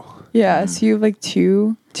 Wow. Yeah, so you have like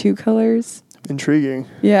two colors. Intriguing.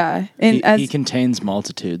 Yeah. And He contains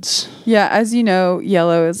multitudes. as you know,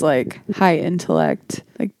 yellow is like high intellect,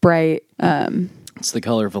 like bright. It's the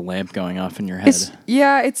color of a lamp going off in your head.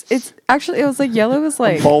 It's actually, it was like yellow is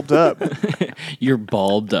like Bulbed up. You're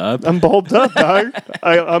bulbed up. I'm bulbed up, dog.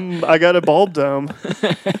 I got a bulb dome.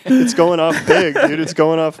 It's going off big, dude. It's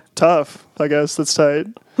going off tough. I guess that's tight.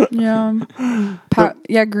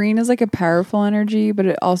 Green is like a powerful energy, but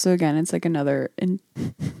it also, again, it's like another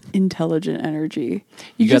intelligent energy.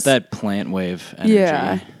 You got that plant wave energy.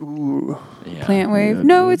 Yeah. Ooh. Yeah. Plant wave. Yeah,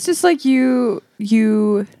 No, dude. it's just like you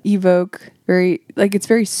evoke very, like, it's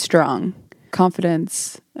very strong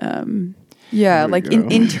confidence. Like go.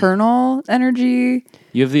 internal energy,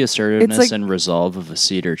 You have the assertiveness like- and resolve of a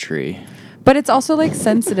cedar tree. but it's also like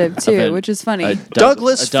sensitive too, Of a- which is funny. a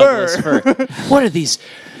Douglas Douglas fir. What are these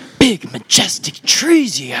big, majestic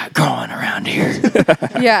trees you got growing around here?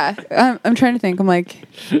 Yeah, I'm trying to think. I'm like,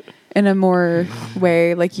 in a more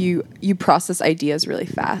way, like you process ideas really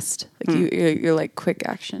fast. Like you're like quick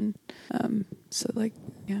action. So like,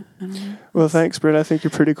 yeah, I don't know. Well, thanks, Britt. I think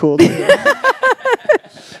you're pretty cool.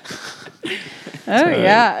 Oh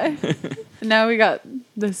yeah. Now we got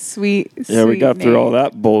the sweet. Yeah, we sweet got through Nate. all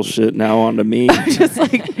that bullshit. Now on to me. Just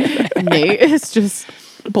like Nate is just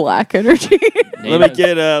black energy. Nate,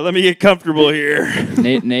 Let me get comfortable here.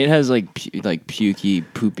 Nate has like pukey,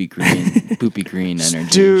 poopy green energy.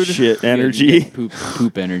 Dude. Shit You energy. get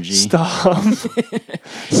poop energy. Stop.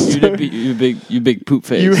 You big poop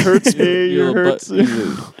face. You hurts me. You You little hurts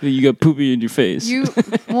butt- you got poopy in your face.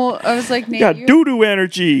 I was like, You Nate, got doo-doo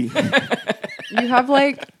energy. you have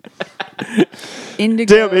like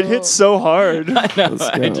indigo. Damn, it hits so hard. Let's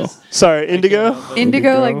go. Sorry, indigo. indigo,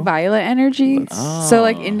 Indigo. like violet energy. So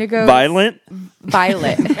like indigo, Violent?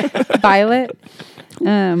 violet.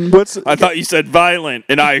 What's? I thought you said violent,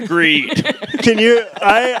 and I agreed. Can you?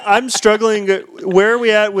 I'm struggling. Where are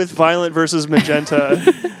we at with violet versus magenta?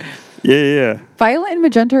 Yeah. Violet and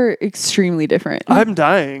magenta are extremely different. I'm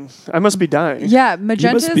dying. I must be dying. Yeah,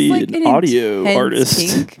 magenta must is be like an audio intense artist.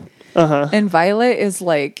 pink, Uh-huh. and violet is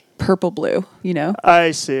like purple blue. You know?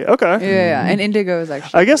 I see. Okay. Yeah, and indigo is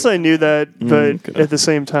actually. I guess I knew that, but okay. at the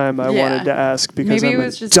same time, I Yeah. wanted to ask because Maybe it I'm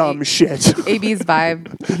was a just dumb shit. AB's vibe.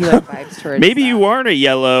 He like vibes towards. Maybe that. you aren't a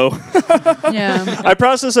yellow. Yeah. I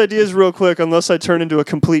process ideas real quick unless I turn into a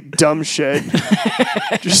complete dumb shit.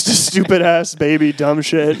 Just a stupid ass baby dumb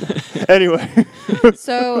shit. Anyway.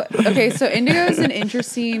 So indigo is an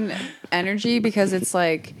interesting energy because it's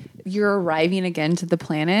like you're arriving again to the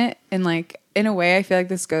planet, and like in a way I feel like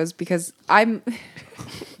this goes because I'm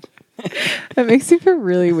that makes me feel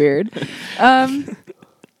really weird.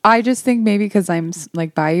 I just think maybe because I'm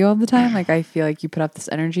like by you all the time, like I feel like you put up this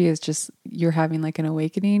energy is just you're having like an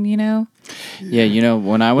awakening, you know? Yeah,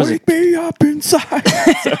 when I was Wake me up inside.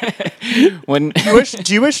 when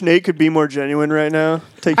Do you wish Nate could be more genuine right now?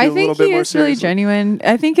 Take you I a little think bit he more is really seriously. genuine.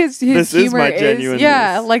 I think his This is humor my is genuineness.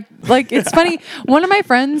 yeah, like it's funny. One of my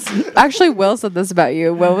friends, actually, Will said this about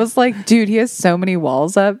you. Will was like, "Dude, he has so many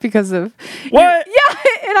walls up because of What? Yeah,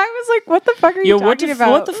 and I was like, "What the fuck are you talking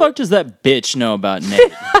about?" what the fuck does that bitch know about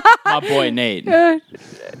Nate? My boy Nate.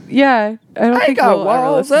 Yeah, I don't think got Will ever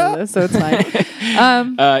walls listen up. to this, so it's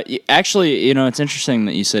fine. Actually, it's interesting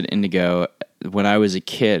that you said indigo. When I was a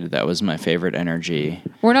kid, that was my favorite energy.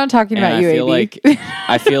 We're not talking And about I you, feel AB.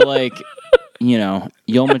 I feel like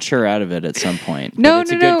you'll mature out of it at some point. No, but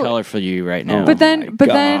it's no, a good no. color for you right now. But then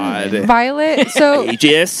God. Violet. So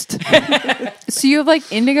Ageist. you have like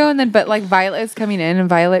indigo, and then but like Violet is coming in, and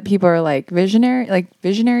Violet people are like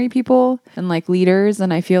visionary people and like leaders,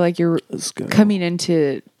 and I feel like you're go. coming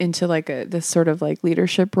into like this sort of like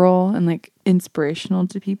leadership role and like inspirational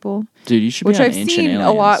to people, dude, you should which be on I've Ancient seen Aliens.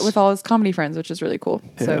 a lot with all his comedy friends, which is really cool.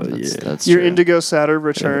 So Hell yeah. That's Your true. Indigo Saturn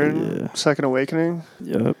return, Yeah. Second Awakening,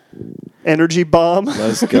 Yep. energy bomb.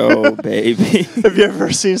 Let's go, baby. Have you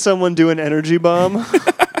ever seen someone do an energy bomb?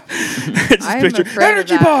 Just I'm picture afraid of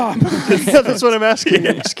energy that. bomb. Yeah, that's what I'm asking.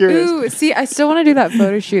 I'm just curious. Ooh, see, I still want to do that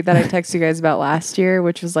photo shoot that I texted you guys about last year,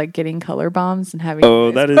 which was like getting color bombs and having Oh,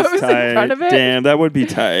 you guys that is pose in front tight. of it. Damn, that would be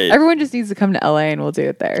tight. Everyone just needs to come to LA and we'll do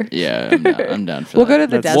it there. Yeah, I'm down for We'll that. go to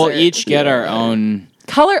the That's- desert. We'll each get our own.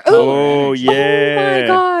 color. Ooh. Oh yeah. Oh my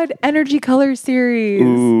god, energy color series.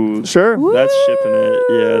 Ooh, Sure. that's shipping it.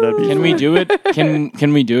 Yeah, that'd be. Can fun. we do it?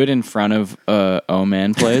 Can we do it in front of Oh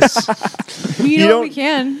Man Place? You You know we don't-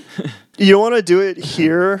 can. You don't want to do it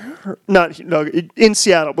here, not no, in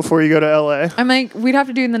Seattle before you go to LA. I'm like, we'd have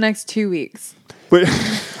to do it in the next 2 weeks. Wait,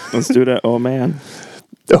 Let's do that. Oh man.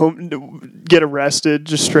 get arrested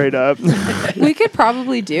just straight up. We could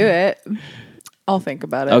probably do it. I'll think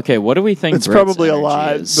about it. Okay, what do we think? It's Britt's probably a energy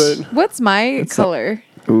lot, is? but What's my color?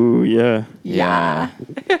 Ooh yeah. Yeah.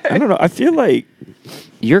 I don't know. I feel like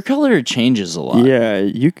Your color changes a lot. yeah,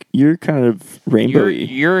 you're kind of rainbowy.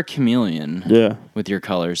 You're a chameleon Yeah. with your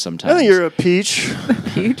colors sometimes. I think you're a peach.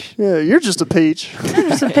 Peach. Yeah, you're just a peach.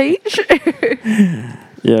 Just a peach.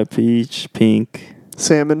 Yeah, peach, pink,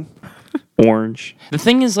 Salmon. orange. The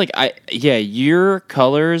thing is, like, your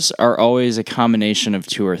colors are always a combination of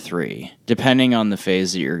 2 or 3, depending on the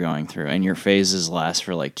phase that you're going through. And your phases last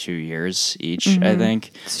for like 2 years each, I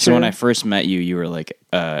think. So when true. I first met you, you were like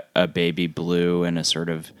a baby blue and a sort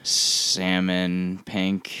of salmon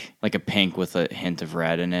pink, like a pink with a hint of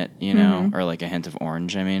red in it, you know, or like a hint of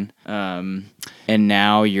orange. I mean, and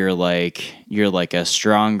now you're like a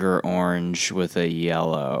stronger orange with a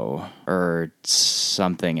yellow or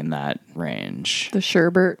something in that range. The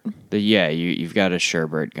sherbet. You've got a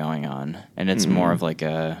sherbet going on, and it's more of like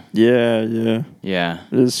a Yeah, yeah. yeah.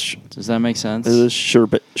 It is. Does that make sense? It is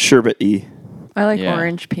sherbet-y. I like Yeah.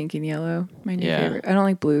 orange, pink, and yellow. My new Yeah. favorite. I don't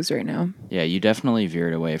like blues right now. Yeah, you definitely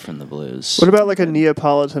veered away from the blues. What about like a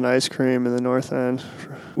Neapolitan ice cream in the North End?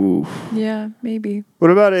 Ooh. Yeah, maybe. What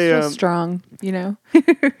about So a strong, you know.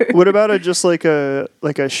 what about a just like a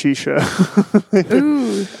shisha?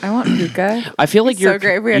 Ooh, I want hookah. I feel like It's so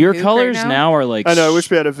great if we had your hoop colors right now. now are like I know. I wish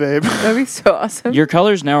we had a vape. That'd be so awesome. your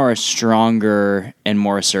colors now are stronger and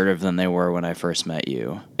more assertive than they were when I first met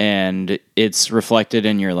you, and it's reflected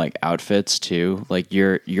in your like outfits too. Like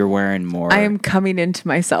you're wearing more. I am coming into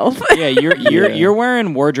myself. Yeah, you're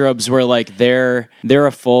wearing wardrobes where like they're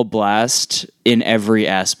a full blast in every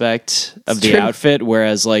aspect of It's the true. outfit,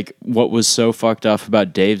 whereas like what was so fucked up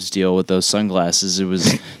about Dave's deal with those sunglasses, it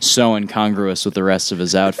was so incongruous with the rest of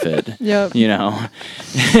his outfit. Yep. You know,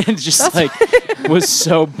 it just like was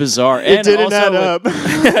so bizarre. It and didn't also, add like,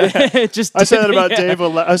 up. it just I say that didn't- about yeah. Dave.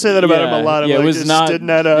 I say that about him a lot. I'm yeah, like, it was this not. didn't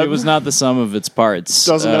add up. It was not the sum of its parts.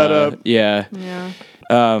 Doesn't add up. Yeah. Yeah.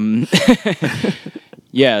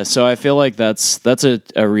 Yeah, so I feel like that's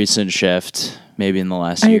a recent shift, maybe in the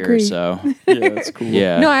last I year agree. or so. Yeah, that's cool.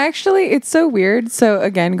 Yeah. No, it's so weird. So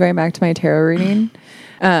again, going back to my tarot reading,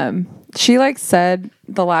 she like said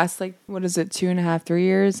the last like, what is it, 2.5, 3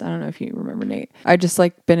 years? I don't know if you remember, Nate. I just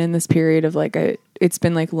like been in this period of like it's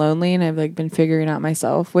been like lonely and I've like been figuring out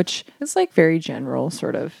myself, which is like very general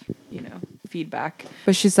sort of, you know, feedback.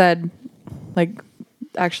 But she said like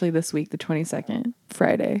actually this week, the 22nd,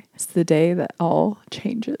 Friday, is the day that all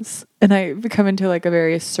changes. And I become into like a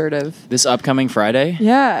very assertive. This upcoming Friday?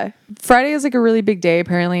 Yeah. Friday is like a really big day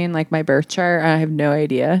apparently in like my birth chart. I have no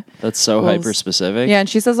idea. That's so Well, hyper specific. Yeah, and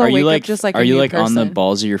she says I'll Are wake you like up just like are a you new like on the person.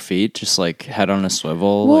 balls of your feet, just like head on a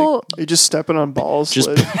swivel, Well, You're just stepping on balls.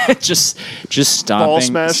 like just Ball stomping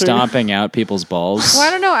smashing? out people's balls? well,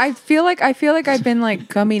 I don't know. I feel like I've been like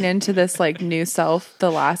coming into this like new self the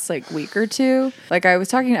last like week or two. Like I was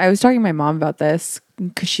talking to my mom about this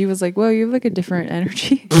because she was like, "Well, you have like a different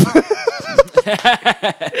energy,"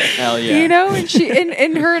 Hell yeah. you know. And she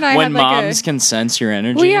and her and I when had like moms can sense your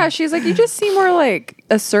energy. Well, yeah, she's like, you just seem more like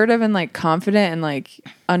assertive and like confident and like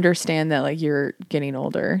understand that like you're getting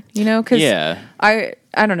older, you know? Because Yeah.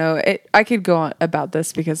 I don't know. I could go on about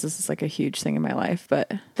this because this is like a huge thing in my life,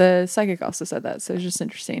 but the psychic also said that, so it's just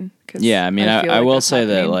interesting. 'cause Yeah, I mean, feel I like will that's say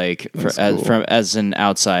that, happening. like, cool. as an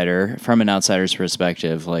outsider, from an outsider's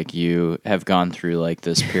perspective, like, you have gone through like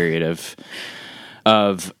this period of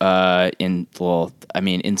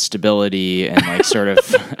instability and like sort of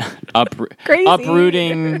Crazy.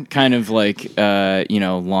 uprooting kind of like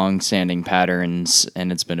long-standing patterns,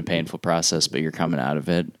 and it's been a painful process, but you're coming out of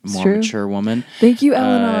it, more true. mature woman. Thank you, a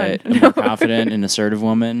Eleanor. more confident and assertive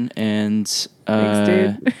woman, and Thanks,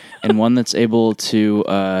 dude. and one that's able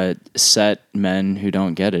to set men who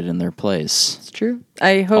don't get it in their place. It's true.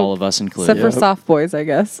 I hope All of us included. except for soft boys, I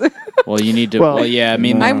guess. Well, you need to. Well, Well, yeah. I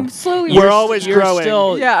mean, I'm slowly. We're always growing.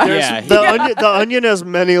 Still, Yeah. yeah. The onion has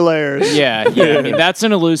many layers. Yeah, yeah. I mean, that's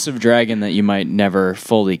an elusive dragon that you might never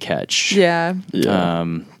fully catch. Yeah.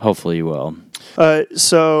 Hopefully you will.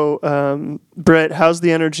 So, Britt, how's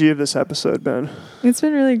the energy of this episode been? It's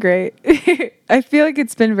been really great. I feel like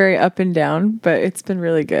it's been very up and down, but it's been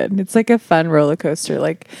really good. It's like a fun roller coaster.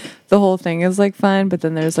 Like the whole thing is like fun, but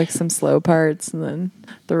then there's like some slow parts and then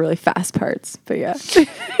the really fast parts. But yeah,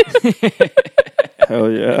 Hell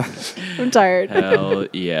yeah. I'm tired. Hell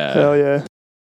yeah. Hell yeah.